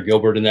you're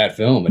Gilbert in that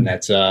film, and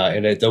that's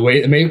the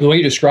way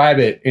you describe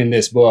it in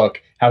this book,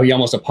 how he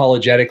almost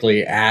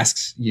apologetically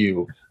asks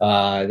you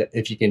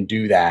if you can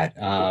do that,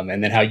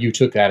 and then how you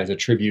took that as a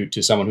tribute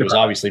to someone who was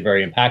obviously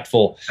very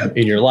impactful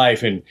in your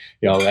life. And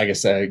I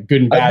guess good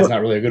and bad is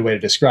not really a good way to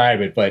describe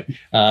it, but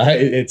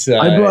it's.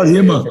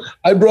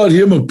 I brought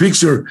him a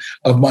picture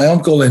of my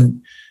uncle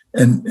and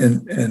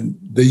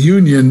the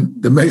union,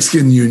 the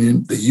Mexican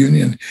union,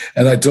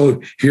 and I told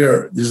him,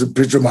 here, there's a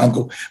picture of my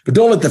uncle, but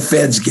don't let the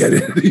feds get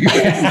it.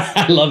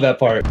 I love that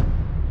part.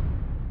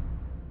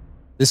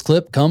 This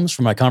clip comes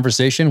from my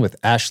conversation with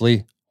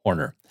Ashley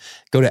Horner.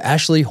 Go to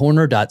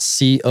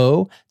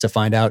ashleyhorner.co to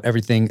find out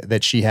everything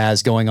that she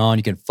has going on.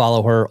 You can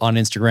follow her on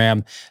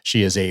Instagram.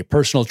 She is a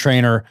personal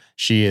trainer.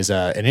 She is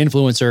an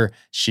influencer.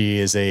 She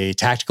is a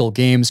tactical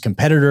games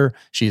competitor.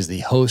 She is the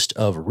host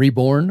of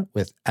Reborn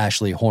with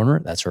Ashley Horner.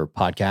 That's her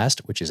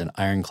podcast, which is an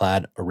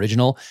Ironclad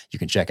original. You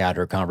can check out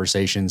her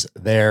conversations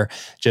there.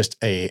 Just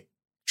a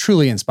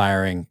truly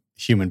inspiring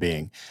human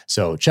being.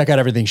 So check out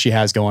everything she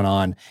has going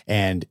on.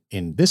 And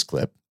in this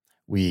clip,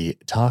 we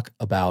talk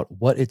about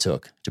what it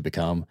took to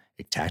become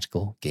a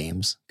tactical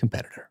games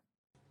competitor.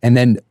 And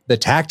then the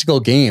tactical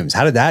games,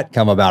 how did that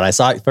come about? I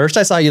saw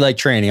you like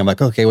training. I'm like,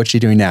 okay, what's she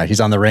doing now?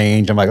 She's on the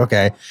range. I'm like,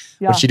 okay,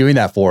 what's she doing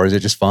that for? Is it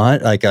just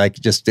fun? Like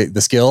just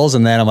the skills?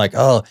 And then I'm like,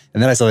 oh,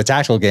 and then I saw the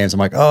tactical games. I'm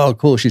like, oh,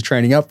 cool. She's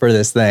training up for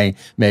this thing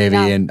maybe,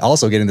 and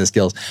also getting the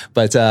skills.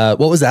 But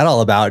what was that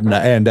all about?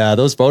 And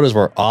those photos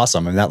were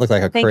awesome. And that looked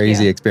like a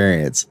crazy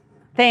experience.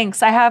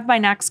 Thanks. I have my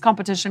next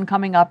competition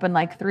coming up in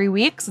like 3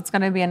 weeks. It's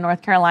going to be in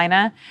North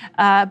Carolina.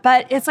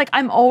 But it's like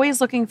I'm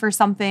always looking for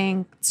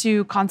something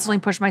to constantly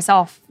push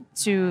myself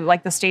to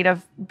like the state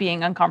of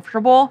being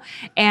uncomfortable.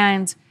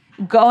 And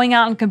going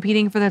out and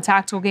competing for the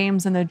tactical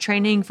games and the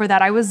training for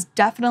that, I was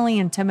definitely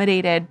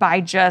intimidated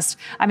by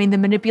the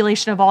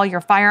manipulation of all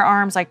your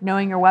firearms, like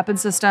knowing your weapon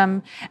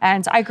system.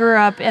 And I grew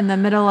up in the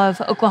middle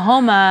of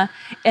Oklahoma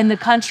in the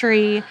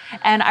country.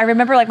 And I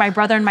remember like my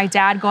brother and my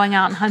dad going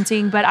out and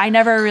hunting, but I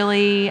never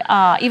really,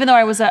 even though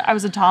I was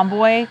a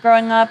tomboy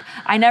growing up,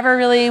 I never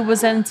really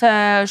was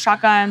into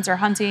shotguns or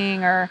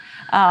hunting or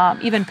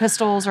even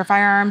pistols or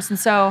firearms. And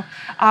so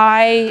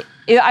I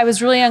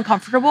was really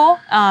uncomfortable,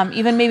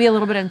 even maybe a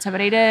little bit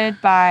intimidated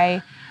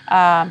by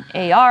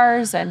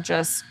ARs and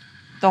just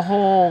the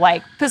whole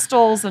like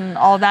pistols and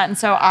all of that. And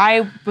so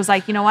I was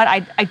like, you know what?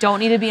 I don't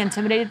need to be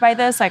intimidated by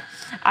this. Like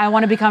I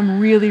want to become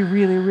really,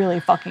 really, really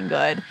fucking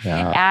good.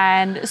 Yeah.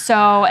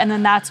 And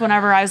then that's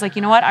whenever I was like,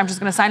 you know what? I'm just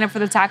going to sign up for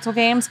the tactical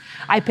games.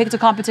 I picked a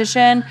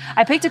competition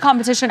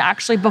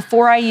actually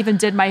before I even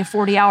did my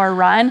 40-hour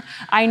run.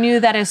 I knew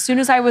that as soon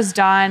as I was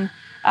done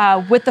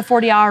with the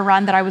 40-hour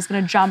run that I was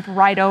going to jump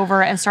right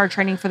over and start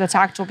training for the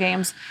tactical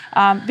games.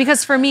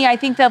 Because for me, I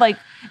think that like,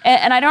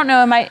 and I don't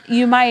know,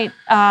 you might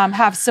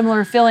have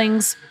similar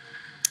feelings.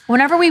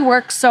 Whenever we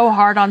work so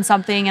hard on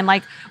something and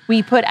like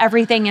we put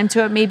everything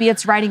into it, maybe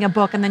it's writing a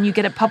book and then you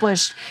get it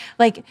published.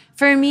 Like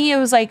for me, it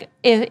was like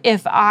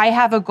if I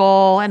have a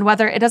goal, and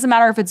whether it doesn't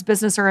matter if it's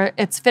business or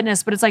it's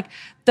fitness, but it's like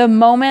the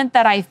moment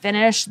that I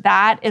finish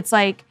that, it's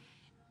like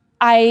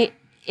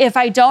if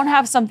I don't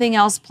have something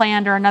else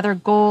planned or another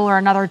goal or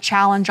another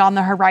challenge on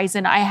the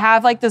horizon, I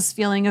have like this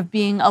feeling of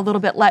being a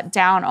little bit let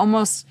down,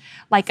 almost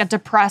like a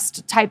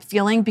depressed type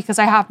feeling because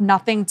I have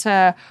nothing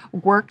to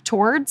work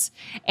towards.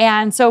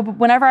 And so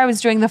whenever I was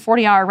doing the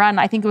 40-hour run,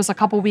 I think it was a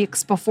couple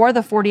weeks before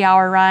the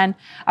 40-hour run,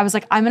 I was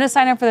like, I'm going to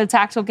sign up for the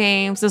Tactile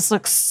Games. This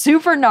looks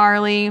super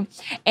gnarly.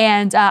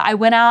 And I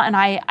went out and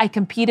I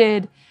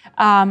competed.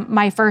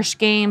 My first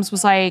games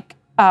was like,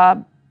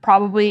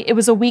 probably it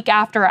was a week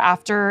after the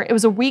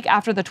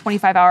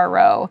 25-hour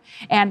row.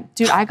 And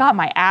dude, I got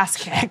my ass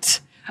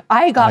kicked.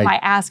 I doubt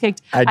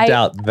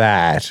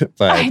that,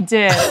 but I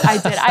did.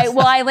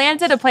 I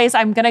landed a place.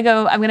 I'm gonna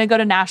go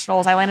to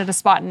nationals. I landed a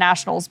spot in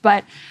nationals,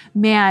 but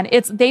man,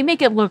 they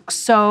make it look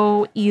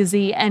so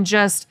easy and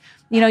just,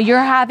 you're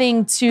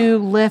having to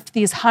lift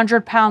these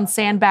 100-pound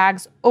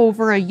sandbags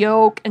over a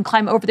yoke and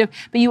climb over the yoke,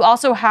 but you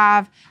also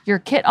have your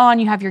kit on,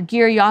 you have your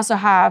gear, you also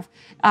have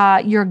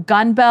your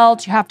gun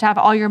belt, you have to have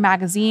all your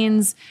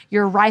magazines,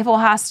 your rifle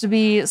has to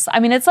be, it's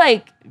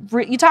like,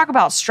 you talk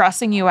about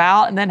stressing you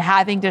out and then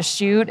having to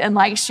shoot and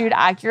like shoot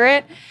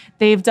accurate.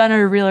 They've done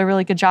a really,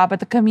 really good job. But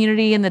the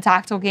community and the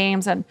Tactile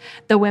Games and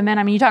the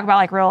women, you talk about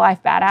like real life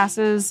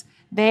badasses.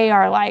 They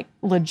are like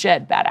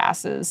legit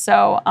badasses.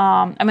 So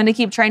I'm going to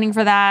keep training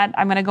for that.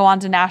 I'm going to go on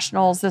to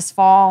nationals this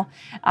fall.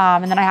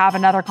 And then I have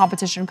another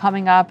competition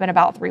coming up in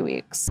about 3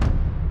 weeks.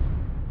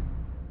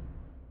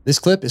 This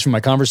clip is from my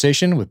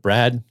conversation with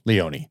Brad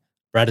Leone.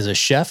 Brad is a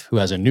chef who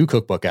has a new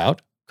cookbook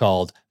out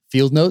called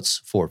Field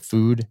Notes for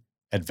Food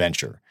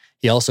Adventure.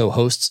 He also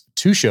hosts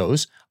 2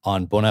 shows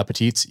on Bon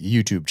Appetit's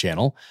YouTube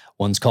channel.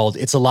 One's called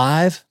It's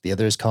Alive. The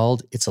other is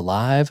called It's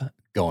Alive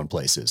Going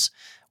Places.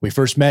 We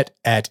first met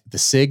at the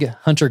SIG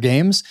Hunter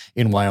Games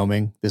in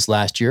Wyoming this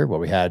last year, where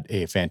we had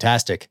a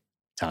fantastic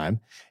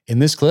time. In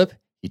this clip,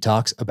 he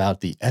talks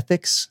about the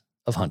ethics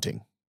of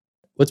hunting.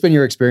 What's been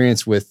your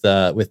experience with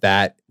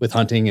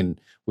hunting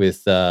and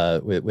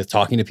with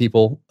talking to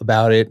people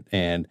about it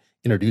and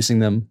introducing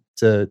them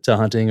to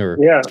hunting or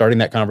starting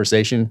that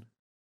conversation?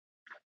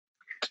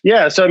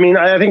 Yeah. So,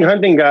 I think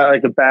hunting got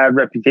like a bad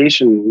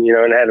reputation,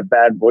 and had a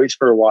bad voice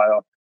for a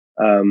while.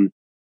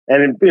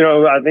 And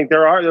I think there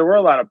were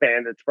a lot of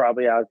bandits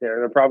probably out there,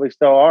 and there probably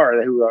still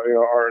are, who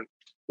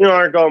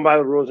aren't going by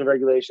the rules and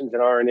regulations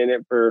and aren't in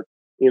it for,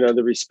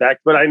 the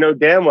respect. But I know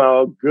damn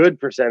well a good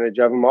percentage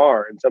of them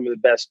are, and some of the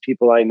best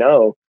people I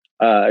know,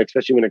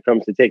 especially when it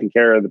comes to taking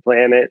care of the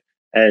planet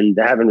and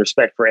having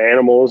respect for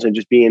animals and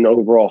just being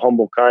overall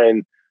humble,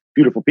 kind,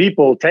 beautiful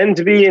people, tend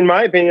to be, in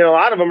my opinion, a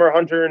lot of them are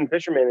hunter and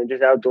fishermen and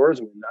just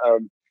outdoorsmen.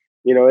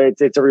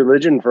 It's a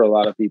religion for a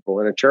lot of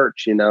people in a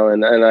church, and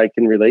I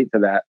can relate to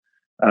that.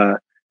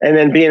 And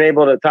then being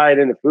able to tie it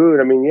into food.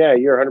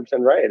 You're 100%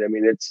 right.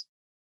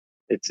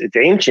 It's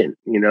ancient,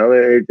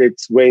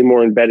 it's way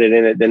more embedded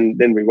in it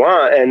than we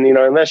want. And,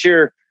 unless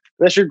you're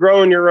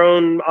growing your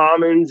own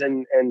almonds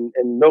and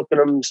milking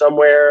them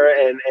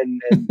somewhere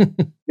and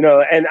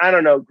and I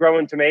don't know,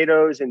 growing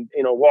tomatoes and,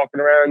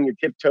 walking around your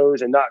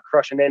tiptoes and not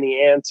crushing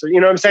any ants or,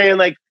 what I'm saying?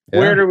 Like,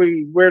 where do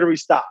we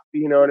stop?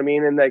 You know what I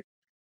mean? And like,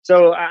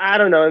 so I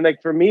don't know. And like,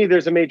 for me,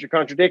 there's a major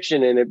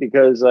contradiction in it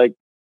because like,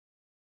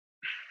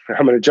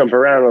 I'm going to jump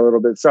around a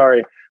little bit.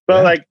 Sorry.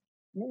 But like,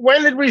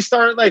 when did we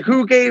start? Like,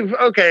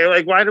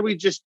 why do we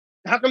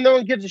how come no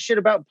one gives a shit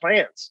about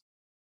plants?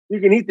 You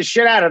can eat the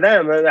shit out of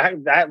them.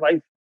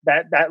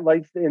 That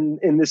life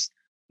in this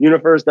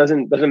universe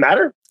doesn't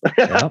matter.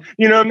 Yeah.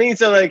 You know what I mean?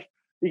 So like,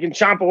 you can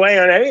chomp away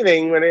on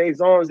anything as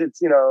long as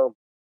it's,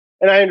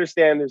 and I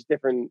understand there's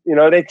different,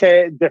 they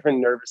take different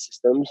nervous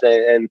systems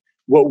and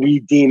what we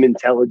deem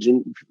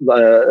intelligent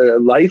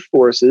life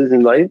forces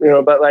in life,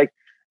 but like,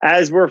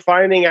 as we're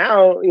finding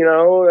out, in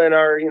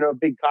our,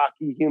 big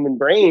cocky human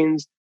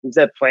brains, is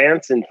that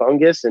plants and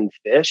fungus and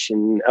fish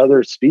and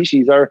other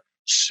species are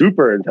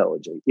super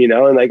intelligent,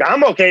 and like,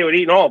 I'm okay with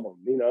eating all of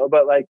them,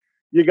 but like,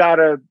 you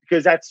gotta,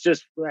 because that's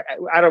just,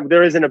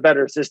 there isn't a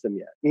better system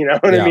yet. You know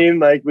what I mean?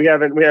 Like we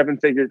haven't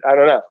figured, I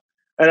don't know.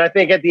 And I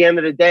think at the end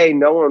of the day,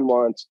 no one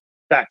wants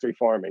factory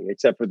farming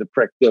except for the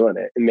prick doing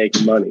it and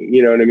making money.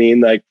 You know what I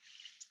mean? Like,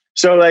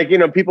 so like,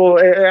 people,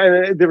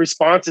 and the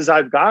responses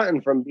I've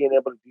gotten from being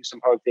able to do some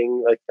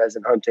hunting, like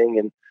pheasant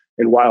hunting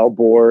and wild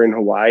boar in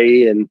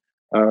Hawaii and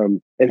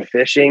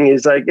fishing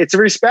is like, it's a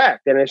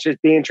respect and it's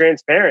just being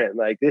transparent.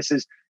 Like this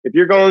is, if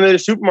you're going to the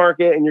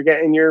supermarket and you're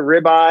getting your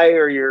ribeye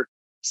or your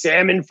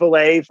salmon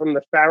fillet from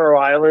the Faroe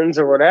Islands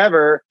or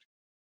whatever,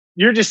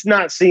 you're just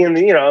not seeing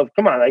the,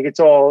 come on, like it's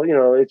all,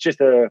 it's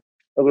just a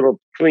little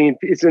clean,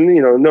 it's in,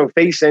 no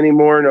face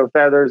anymore, no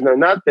feathers, no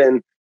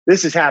nothing.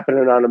 This is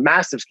happening on a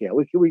massive scale.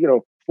 We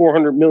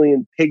 400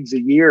 million pigs a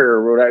year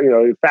or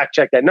whatever, fact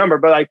check that number,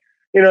 but like,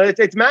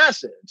 it's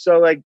massive. So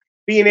like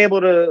being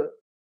able to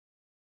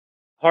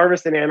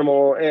harvest an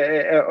animal,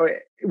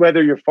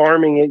 whether you're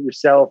farming it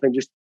yourself and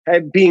just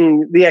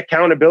being the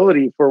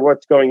accountability for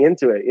what's going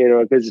into it,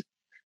 because,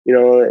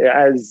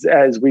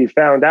 as we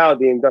found out,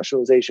 the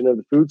industrialization of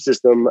the food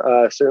system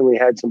certainly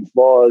had some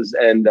flaws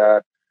and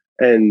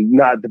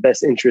not the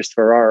best interest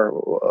for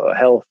our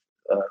health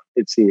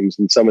it seems,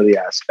 in some of the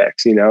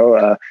aspects.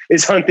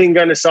 Is hunting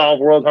going to solve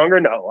world hunger?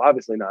 No,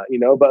 obviously not.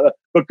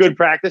 But good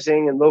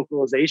practicing and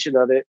localization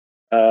of it.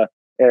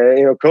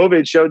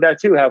 COVID showed that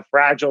too, how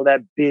fragile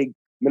that big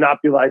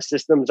monopolized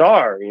systems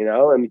are.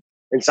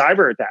 And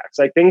cyber attacks,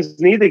 like, things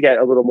need to get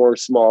a little more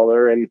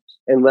smaller and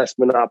less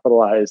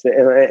monopolized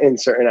in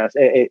certain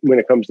aspects when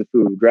it comes to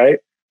food, right?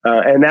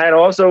 And that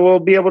also will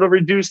be able to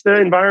reduce the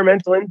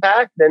environmental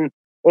impact and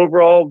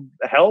overall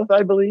health,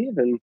 I believe.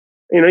 And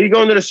you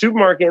go into the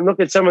supermarket and look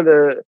at some of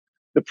the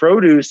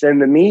produce and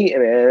the meat,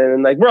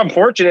 and like, I'm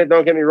fortunate,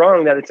 don't get me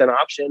wrong, that it's an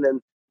option,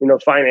 and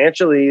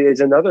financially is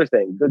another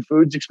thing. Good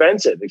food's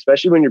expensive,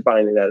 especially when you're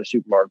buying it at a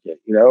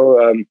supermarket.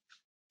 So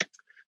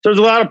there's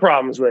a lot of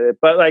problems with it,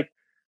 but like,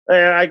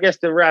 I guess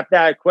to wrap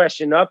that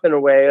question up in a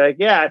way, like,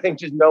 yeah, I think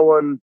just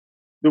the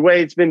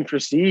way it's been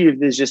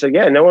perceived is just,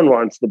 again, no one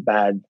wants the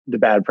bad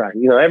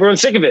practice.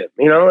 Everyone's sick of it.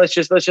 Let's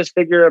just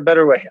figure a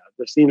better way out.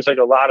 There seems like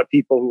a lot of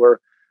people who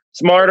are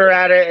smarter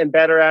at it and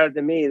better at it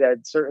than me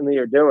that certainly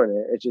are doing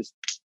it. It's just,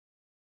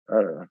 I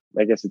don't know.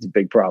 I guess it's a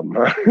big problem.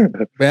 Huh?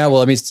 Yeah,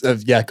 well, I mean,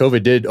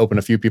 COVID did open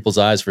a few people's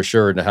eyes for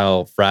sure into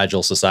how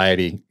fragile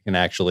society can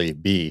actually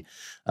be.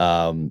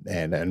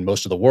 And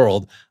most of the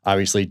world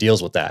obviously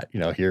deals with that.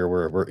 Here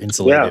we're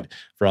insulated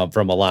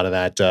from a lot of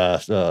that,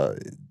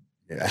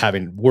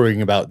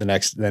 worrying about the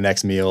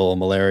next meal,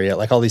 malaria,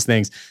 like all these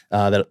things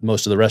that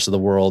most of the rest of the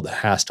world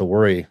has to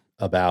worry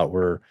about.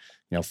 We're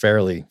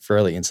fairly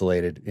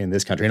insulated in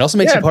this country, and also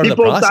makes it part of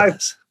the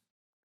process.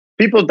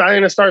 People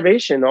dying of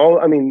starvation.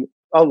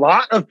 A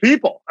lot of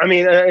people.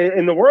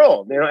 In the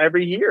world,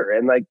 every year,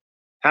 and like,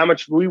 how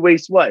much we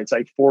waste? What? It's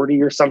like 40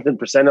 or something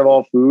 % of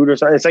all food or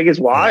something. It's like, it's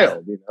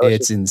wild.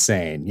 It's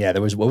insane. Yeah.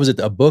 There was, what was it?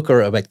 A book,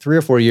 or like 3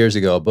 or 4 years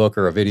ago, a book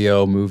or a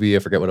video movie, I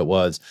forget what it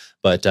was,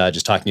 but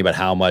just talking about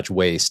how much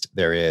waste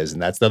there is.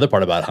 And that's the other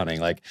part about hunting.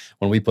 Like,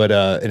 when we put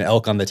an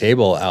elk on the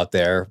table out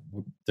there,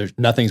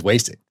 nothing's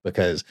wasted,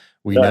 because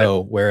we know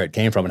where it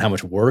came from and how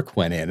much work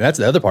went in. And that's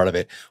the other part of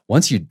it.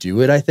 Once you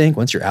do it, I think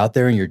once you're out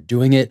there and you're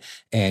doing it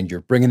and you're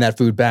bringing that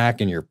food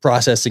back and you're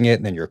processing it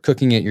and then you're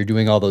cooking it, you're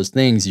doing all those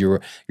things, you're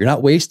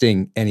not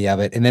wasting any of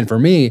it. And then for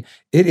me,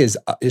 it is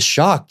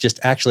shock just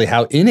actually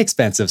how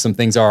inexpensive some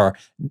things are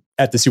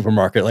at the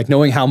supermarket, like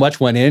knowing how much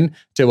went in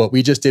to what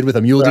we just did with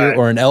a mule deer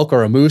or an elk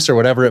or a moose or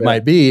whatever it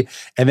might be.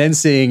 And then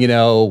seeing,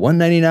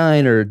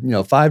 $1.99 or,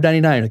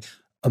 $5.99, like,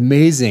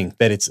 amazing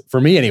that it's,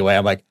 for me anyway,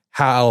 I'm like,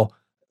 how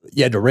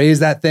you had to raise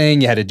that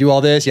thing, you had to do all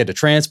this, you had to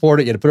transport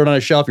it, you had to put it on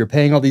a shelf, you're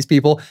paying all these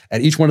people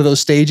at each one of those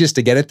stages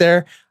to get it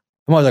there.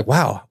 I'm always like,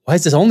 wow, why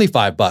is this only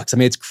 $5? I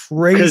mean, it's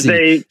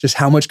crazy just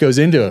how much goes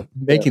into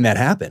making that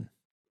happen.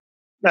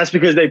 That's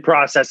because they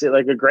process it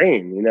like a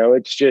grain.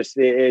 It's just,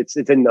 it's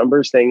a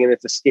numbers thing, and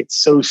it's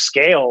so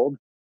scaled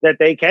that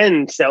they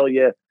can sell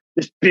you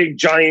this big,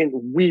 giant,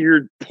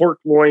 weird pork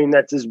loin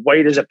that's as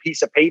white as a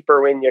piece of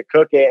paper when you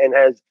cook it, and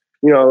has,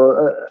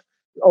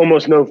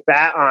 almost no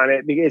fat on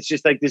it. It's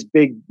just like this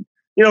big,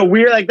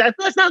 weird, like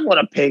that's not what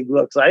a pig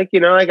looks like.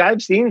 Like,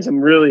 I've seen some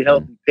really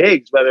healthy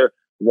pigs, whether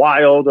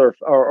wild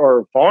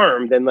or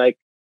farmed, and like,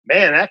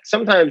 man, that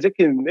sometimes it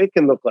can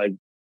look like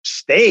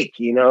steak.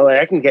 Like,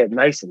 I can get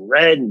nice and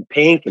red and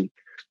pink and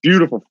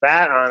beautiful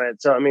fat on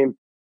it. So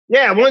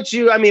once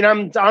you,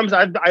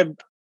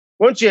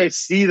 once you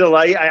see the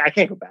light, I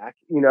can't go back.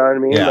 You know what I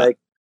mean? Yeah. Like,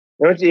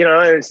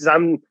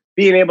 I'm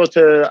being able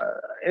to,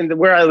 and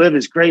where I live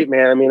is great,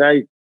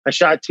 man. I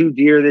shot 2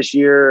 deer this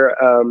year,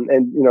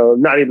 and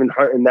not even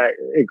hunting that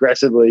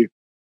aggressively,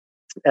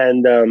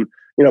 and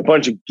a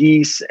bunch of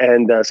geese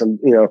and some,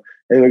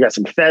 and we got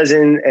some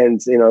pheasant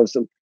and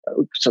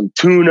some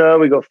tuna.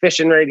 We go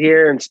fishing right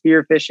here and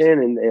spear fishing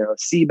and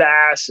sea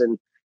bass, and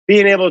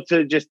being able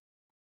to just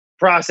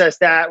process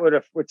that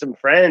with some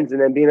friends,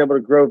 and then being able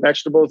to grow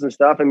vegetables and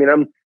stuff.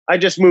 I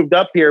just moved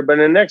up here, but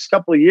in the next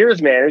couple of years,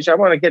 man, I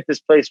want to get this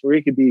place where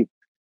we could be,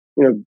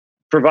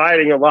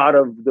 providing a lot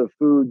of the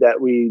food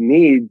that we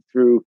need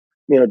through,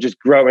 just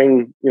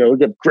growing, we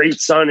get great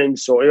sun and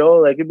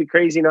soil. Like, it'd be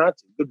crazy not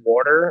to. Good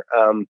water.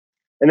 And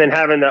then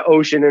having the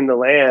ocean and the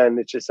land,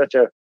 it's just such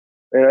a,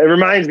 it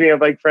reminds me of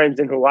like friends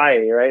in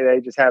Hawaii, right?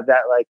 They just have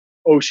that like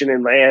ocean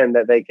and land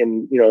that they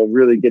can,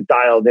 really get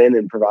dialed in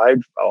and provide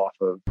off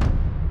of.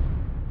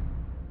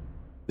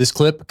 This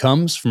clip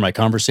comes from my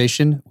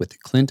conversation with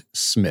Clint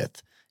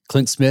Smith.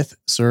 Clint Smith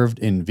served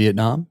in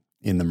Vietnam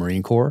in the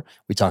Marine Corps.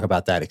 We talk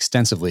about that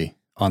extensively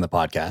on the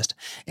podcast.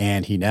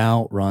 And he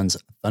now runs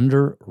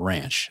Thunder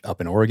Ranch up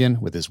in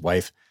Oregon with his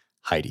wife,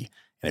 Heidi.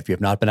 And if you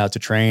have not been out to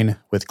train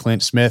with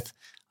Clint Smith,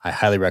 I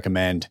highly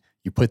recommend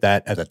you put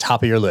that at the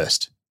top of your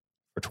list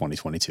for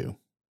 2022.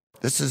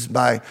 This is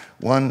my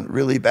one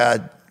really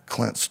bad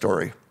Clint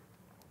story.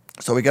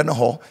 So we get in a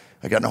hole.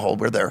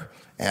 We're there.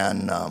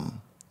 And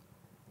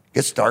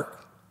it's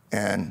dark.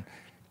 And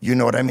you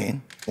know what I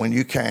mean. When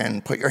you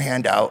can put your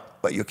hand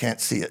out, but you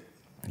can't see it.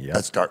 Yeah.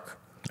 That's dark.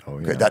 Oh,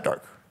 yeah. Okay, that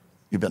dark.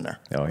 You've been there.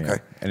 Oh, yeah.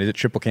 Okay. And is it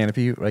triple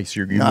canopy? Like,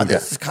 so no,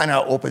 this is kind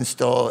of open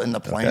still in the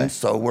plains. Okay.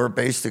 So we're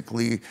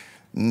basically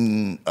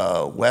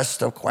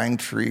west of Quang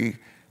Tri,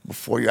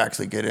 before you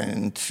actually get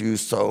into,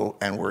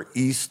 and we're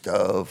east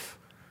of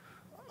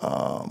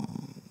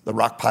the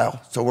rock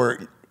pile. So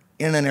we're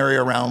in an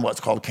area around what's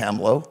called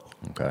Kamlo.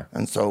 Okay.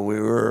 And so we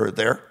were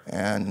there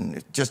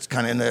and just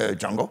kind of in the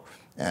jungle.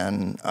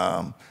 And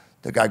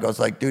the guy goes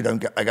like, dude,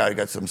 I got to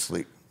get some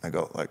sleep. I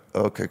go like,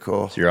 okay,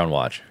 cool. So you're on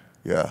watch.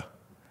 Yeah.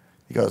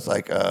 He goes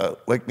like,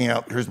 wake me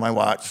up. Here's my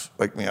watch.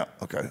 Wake me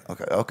up.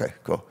 Okay,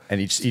 cool.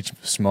 And each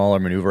smaller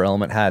maneuver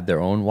element had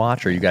their own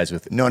watch, or you guys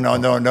with?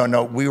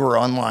 No. We were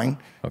online.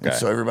 Okay. And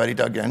so everybody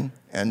dug in.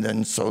 And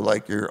then so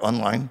like you're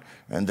online.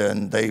 And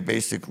then they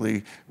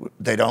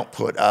don't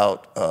put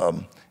out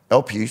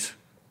LPs.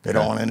 They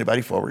don't want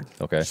anybody forward.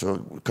 Okay. So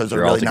because they're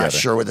You're all really not together.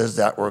 sure what this is,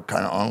 that we're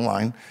kind of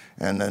online.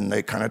 And then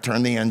they kind of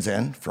turn the ends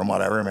in from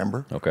what I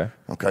remember. Okay.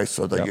 Okay,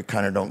 so that you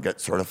kind of don't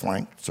get sort of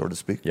flanked, so to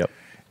speak. Yep.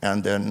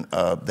 And then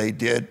they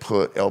did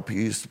put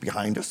LPs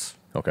behind us.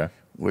 Okay.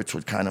 Which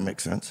would kind of make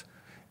sense.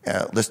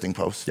 Listing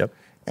posts. Yep.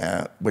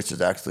 Which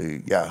is actually,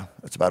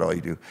 that's about all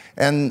you do.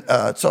 And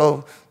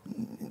so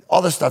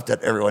all the stuff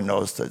that everyone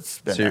knows that's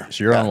been there.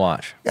 So you're on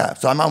watch. Yeah,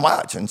 so I'm on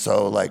watch. And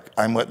so like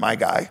I'm with my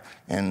guy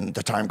and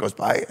the time goes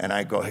by and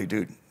I go, hey,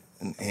 dude.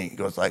 And he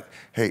goes like,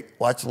 hey,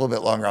 watch a little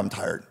bit longer. I'm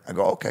tired. I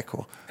go, okay,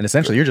 cool. And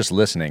essentially you're just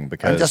listening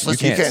because you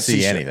can't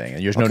see anything.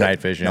 Shit. There's no night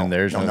vision.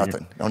 There's no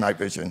nothing. No night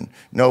vision.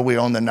 No, we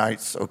own the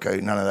nights. Okay,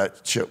 none of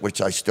that shit,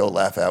 which I still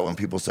laugh at when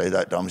people say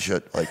that dumb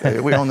shit. Like, hey,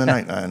 we own the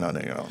night. No,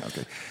 you don't.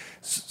 Okay.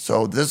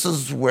 So this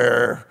is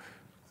where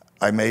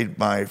I made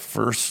my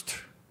first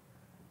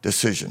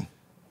decision.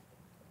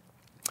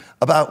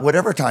 About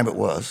whatever time it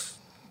was,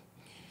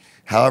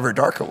 however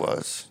dark it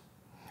was,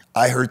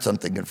 I heard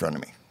something in front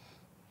of me.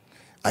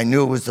 I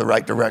knew it was the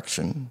right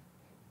direction,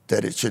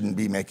 that it shouldn't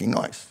be making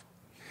noise.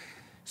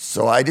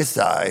 So I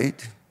decide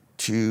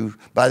to,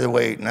 by the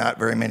way, not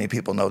very many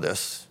people know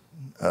this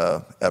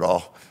at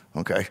all,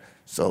 okay?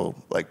 So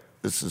like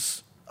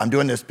I'm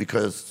doing this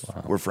because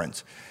we're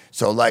friends.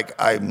 So like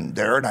I'm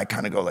there and I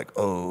kind of go like,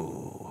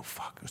 oh,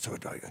 fuck. So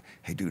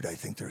hey, dude, I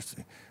think there's,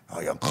 oh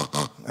yeah,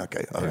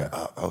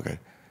 okay.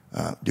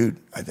 Dude,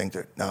 I think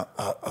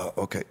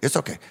okay, it's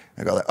okay.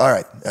 I go like, all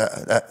right,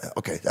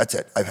 okay, that's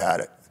it, I've had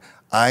it.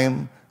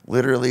 I'm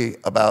literally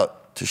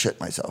about to shit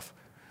myself.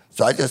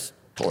 So I just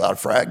pull out a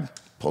frag,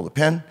 pull the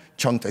pin,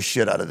 chunk the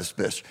shit out of this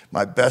bitch.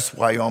 My best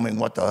Wyoming,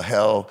 what the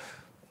hell,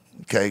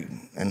 okay,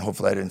 and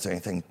hopefully I didn't say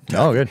anything.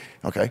 No, good.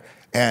 Okay,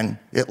 and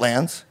it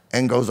lands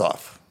and goes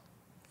off.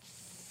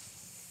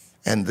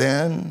 And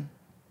then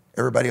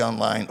everybody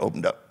online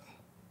opened up.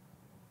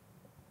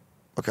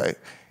 Okay,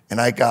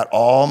 and I got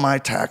all my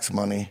tax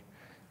money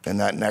in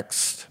that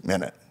next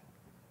minute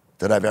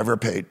that I've ever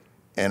paid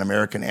in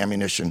American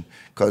Ammunition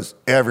because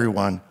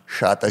everyone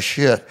shot the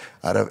shit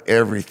out of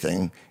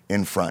everything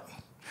in front.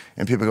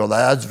 And people go,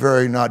 that's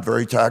not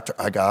very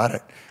tactical. I got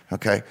it,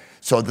 okay?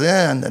 So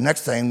then the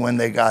next thing when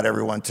they got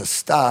everyone to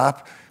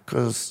stop,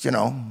 because,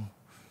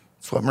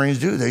 that's what Marines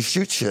do, they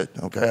shoot shit,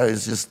 okay?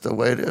 It's just the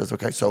way it is,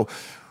 okay? So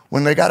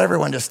when they got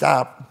everyone to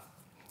stop,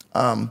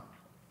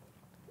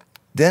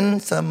 then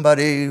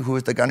somebody who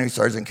was the gunnery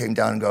sergeant came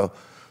down and go,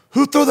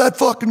 who threw that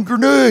fucking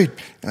grenade?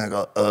 And I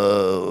go,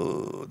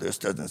 oh, this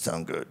doesn't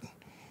sound good.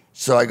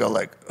 So I go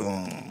like,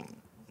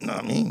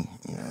 not me.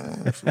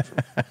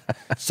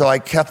 So I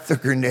kept the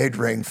grenade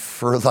ring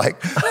for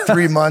like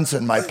 3 months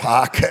in my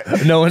pocket.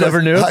 No one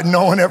ever knew?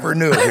 No one ever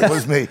knew. It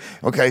was me.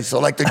 Okay, so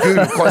like the dude,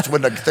 of course,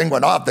 when the thing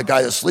went off, the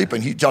guy is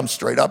sleeping, he jumps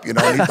straight up, and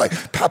he's like,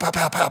 pow, pow,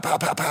 pow, pow, pow,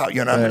 pow, pow,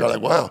 and they're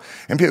like, wow.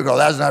 And people go,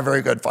 that's not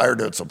very good fire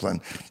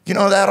discipline.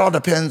 That all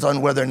depends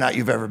on whether or not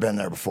you've ever been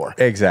there before.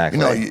 Exactly.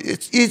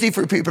 It's easy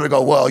for people to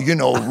go, well,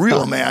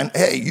 real man,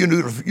 hey, you'd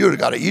have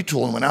got an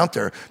E-tool and went out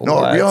there. No,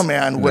 a real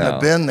man wouldn't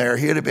have been there.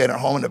 He'd have been at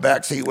home in the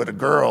back seat with a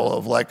girl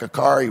of like a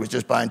car he was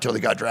just buying until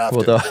he got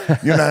drafted.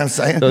 You know what I'm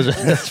saying?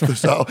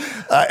 So,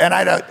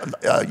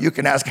 and you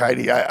can ask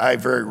Heidi. I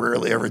very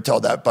rarely ever tell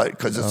that, but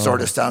because it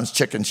sort of sounds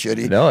chicken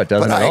shitty. No, it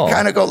doesn't at all. But I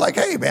kind of go like,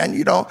 hey, man,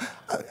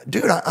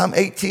 dude, I'm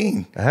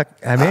 18.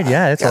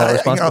 It's a lot of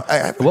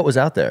responsibility. What was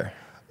out there?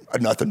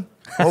 Nothing.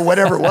 Or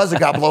whatever it was that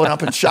got blown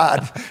up and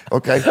shot.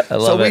 Okay.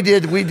 So we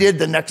did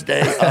the next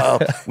day.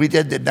 We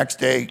did the next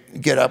day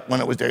get up when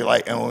it was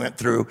daylight and we went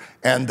through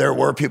and there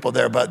were people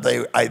there, but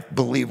I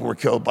believe were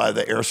killed by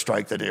the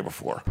airstrike the day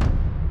before.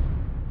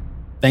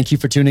 Thank you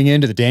for tuning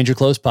in to the Danger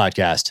Close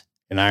podcast,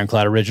 an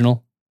Ironclad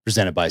original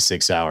presented by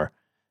 6 Hour.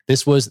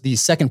 This was the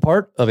second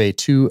part of a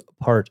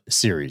 2-part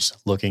series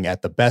looking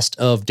at the best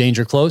of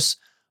Danger Close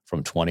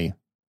from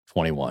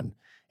 2021.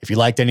 If you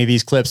liked any of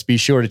these clips, be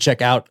sure to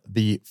check out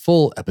the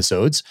full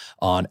episodes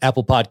on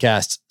Apple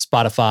Podcasts,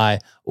 Spotify,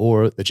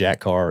 or the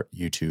Jack Carr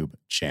YouTube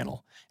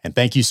channel. And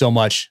thank you so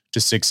much to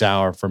 6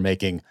 Hour for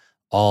making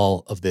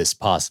all of this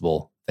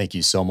possible. Thank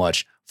you so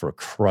much for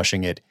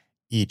crushing it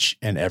each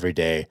and every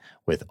day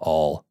with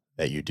all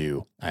that you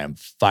do. I am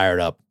fired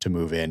up to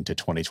move into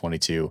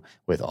 2022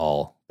 with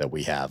all that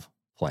we have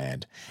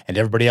planned. And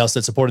everybody else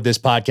that supported this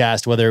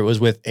podcast, whether it was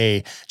with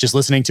just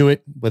listening to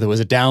it, whether it was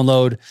a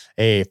download,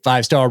 a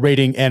 5-star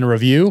rating and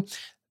review,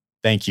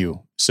 thank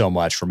you so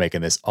much for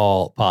making this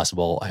all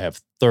possible. I have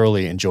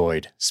thoroughly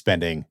enjoyed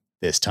spending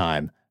this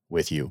time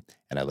with you,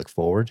 and I look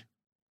forward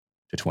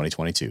to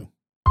 2022.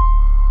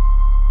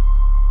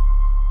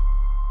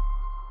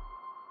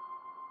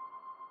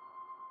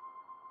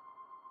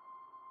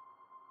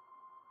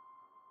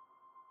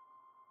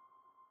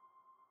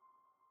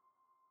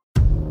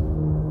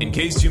 In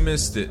case you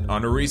missed it,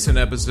 on a recent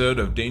episode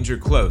of Danger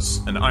Close,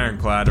 an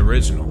Ironclad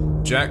original,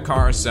 Jack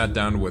Carr sat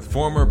down with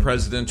former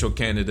presidential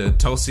candidate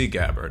Tulsi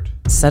Gabbard.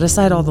 Set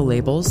aside all the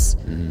labels,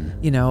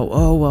 you know,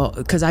 oh, well,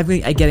 because I've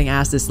been getting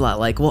asked this a lot,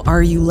 like, well,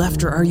 are you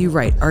left or are you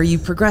right? Are you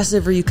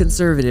progressive or are you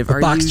conservative?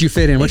 What box do you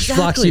fit in? Which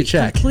box do you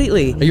check?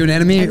 Completely. Are you an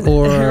enemy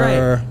or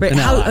right. an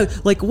ally?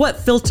 Like, what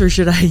filter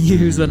should I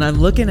use when I'm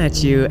looking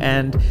at you?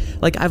 And,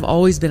 like, I've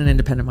always been an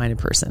independent-minded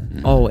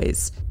person,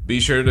 always. Be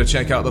sure to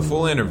check out the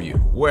full interview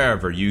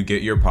wherever you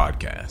get your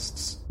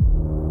podcasts.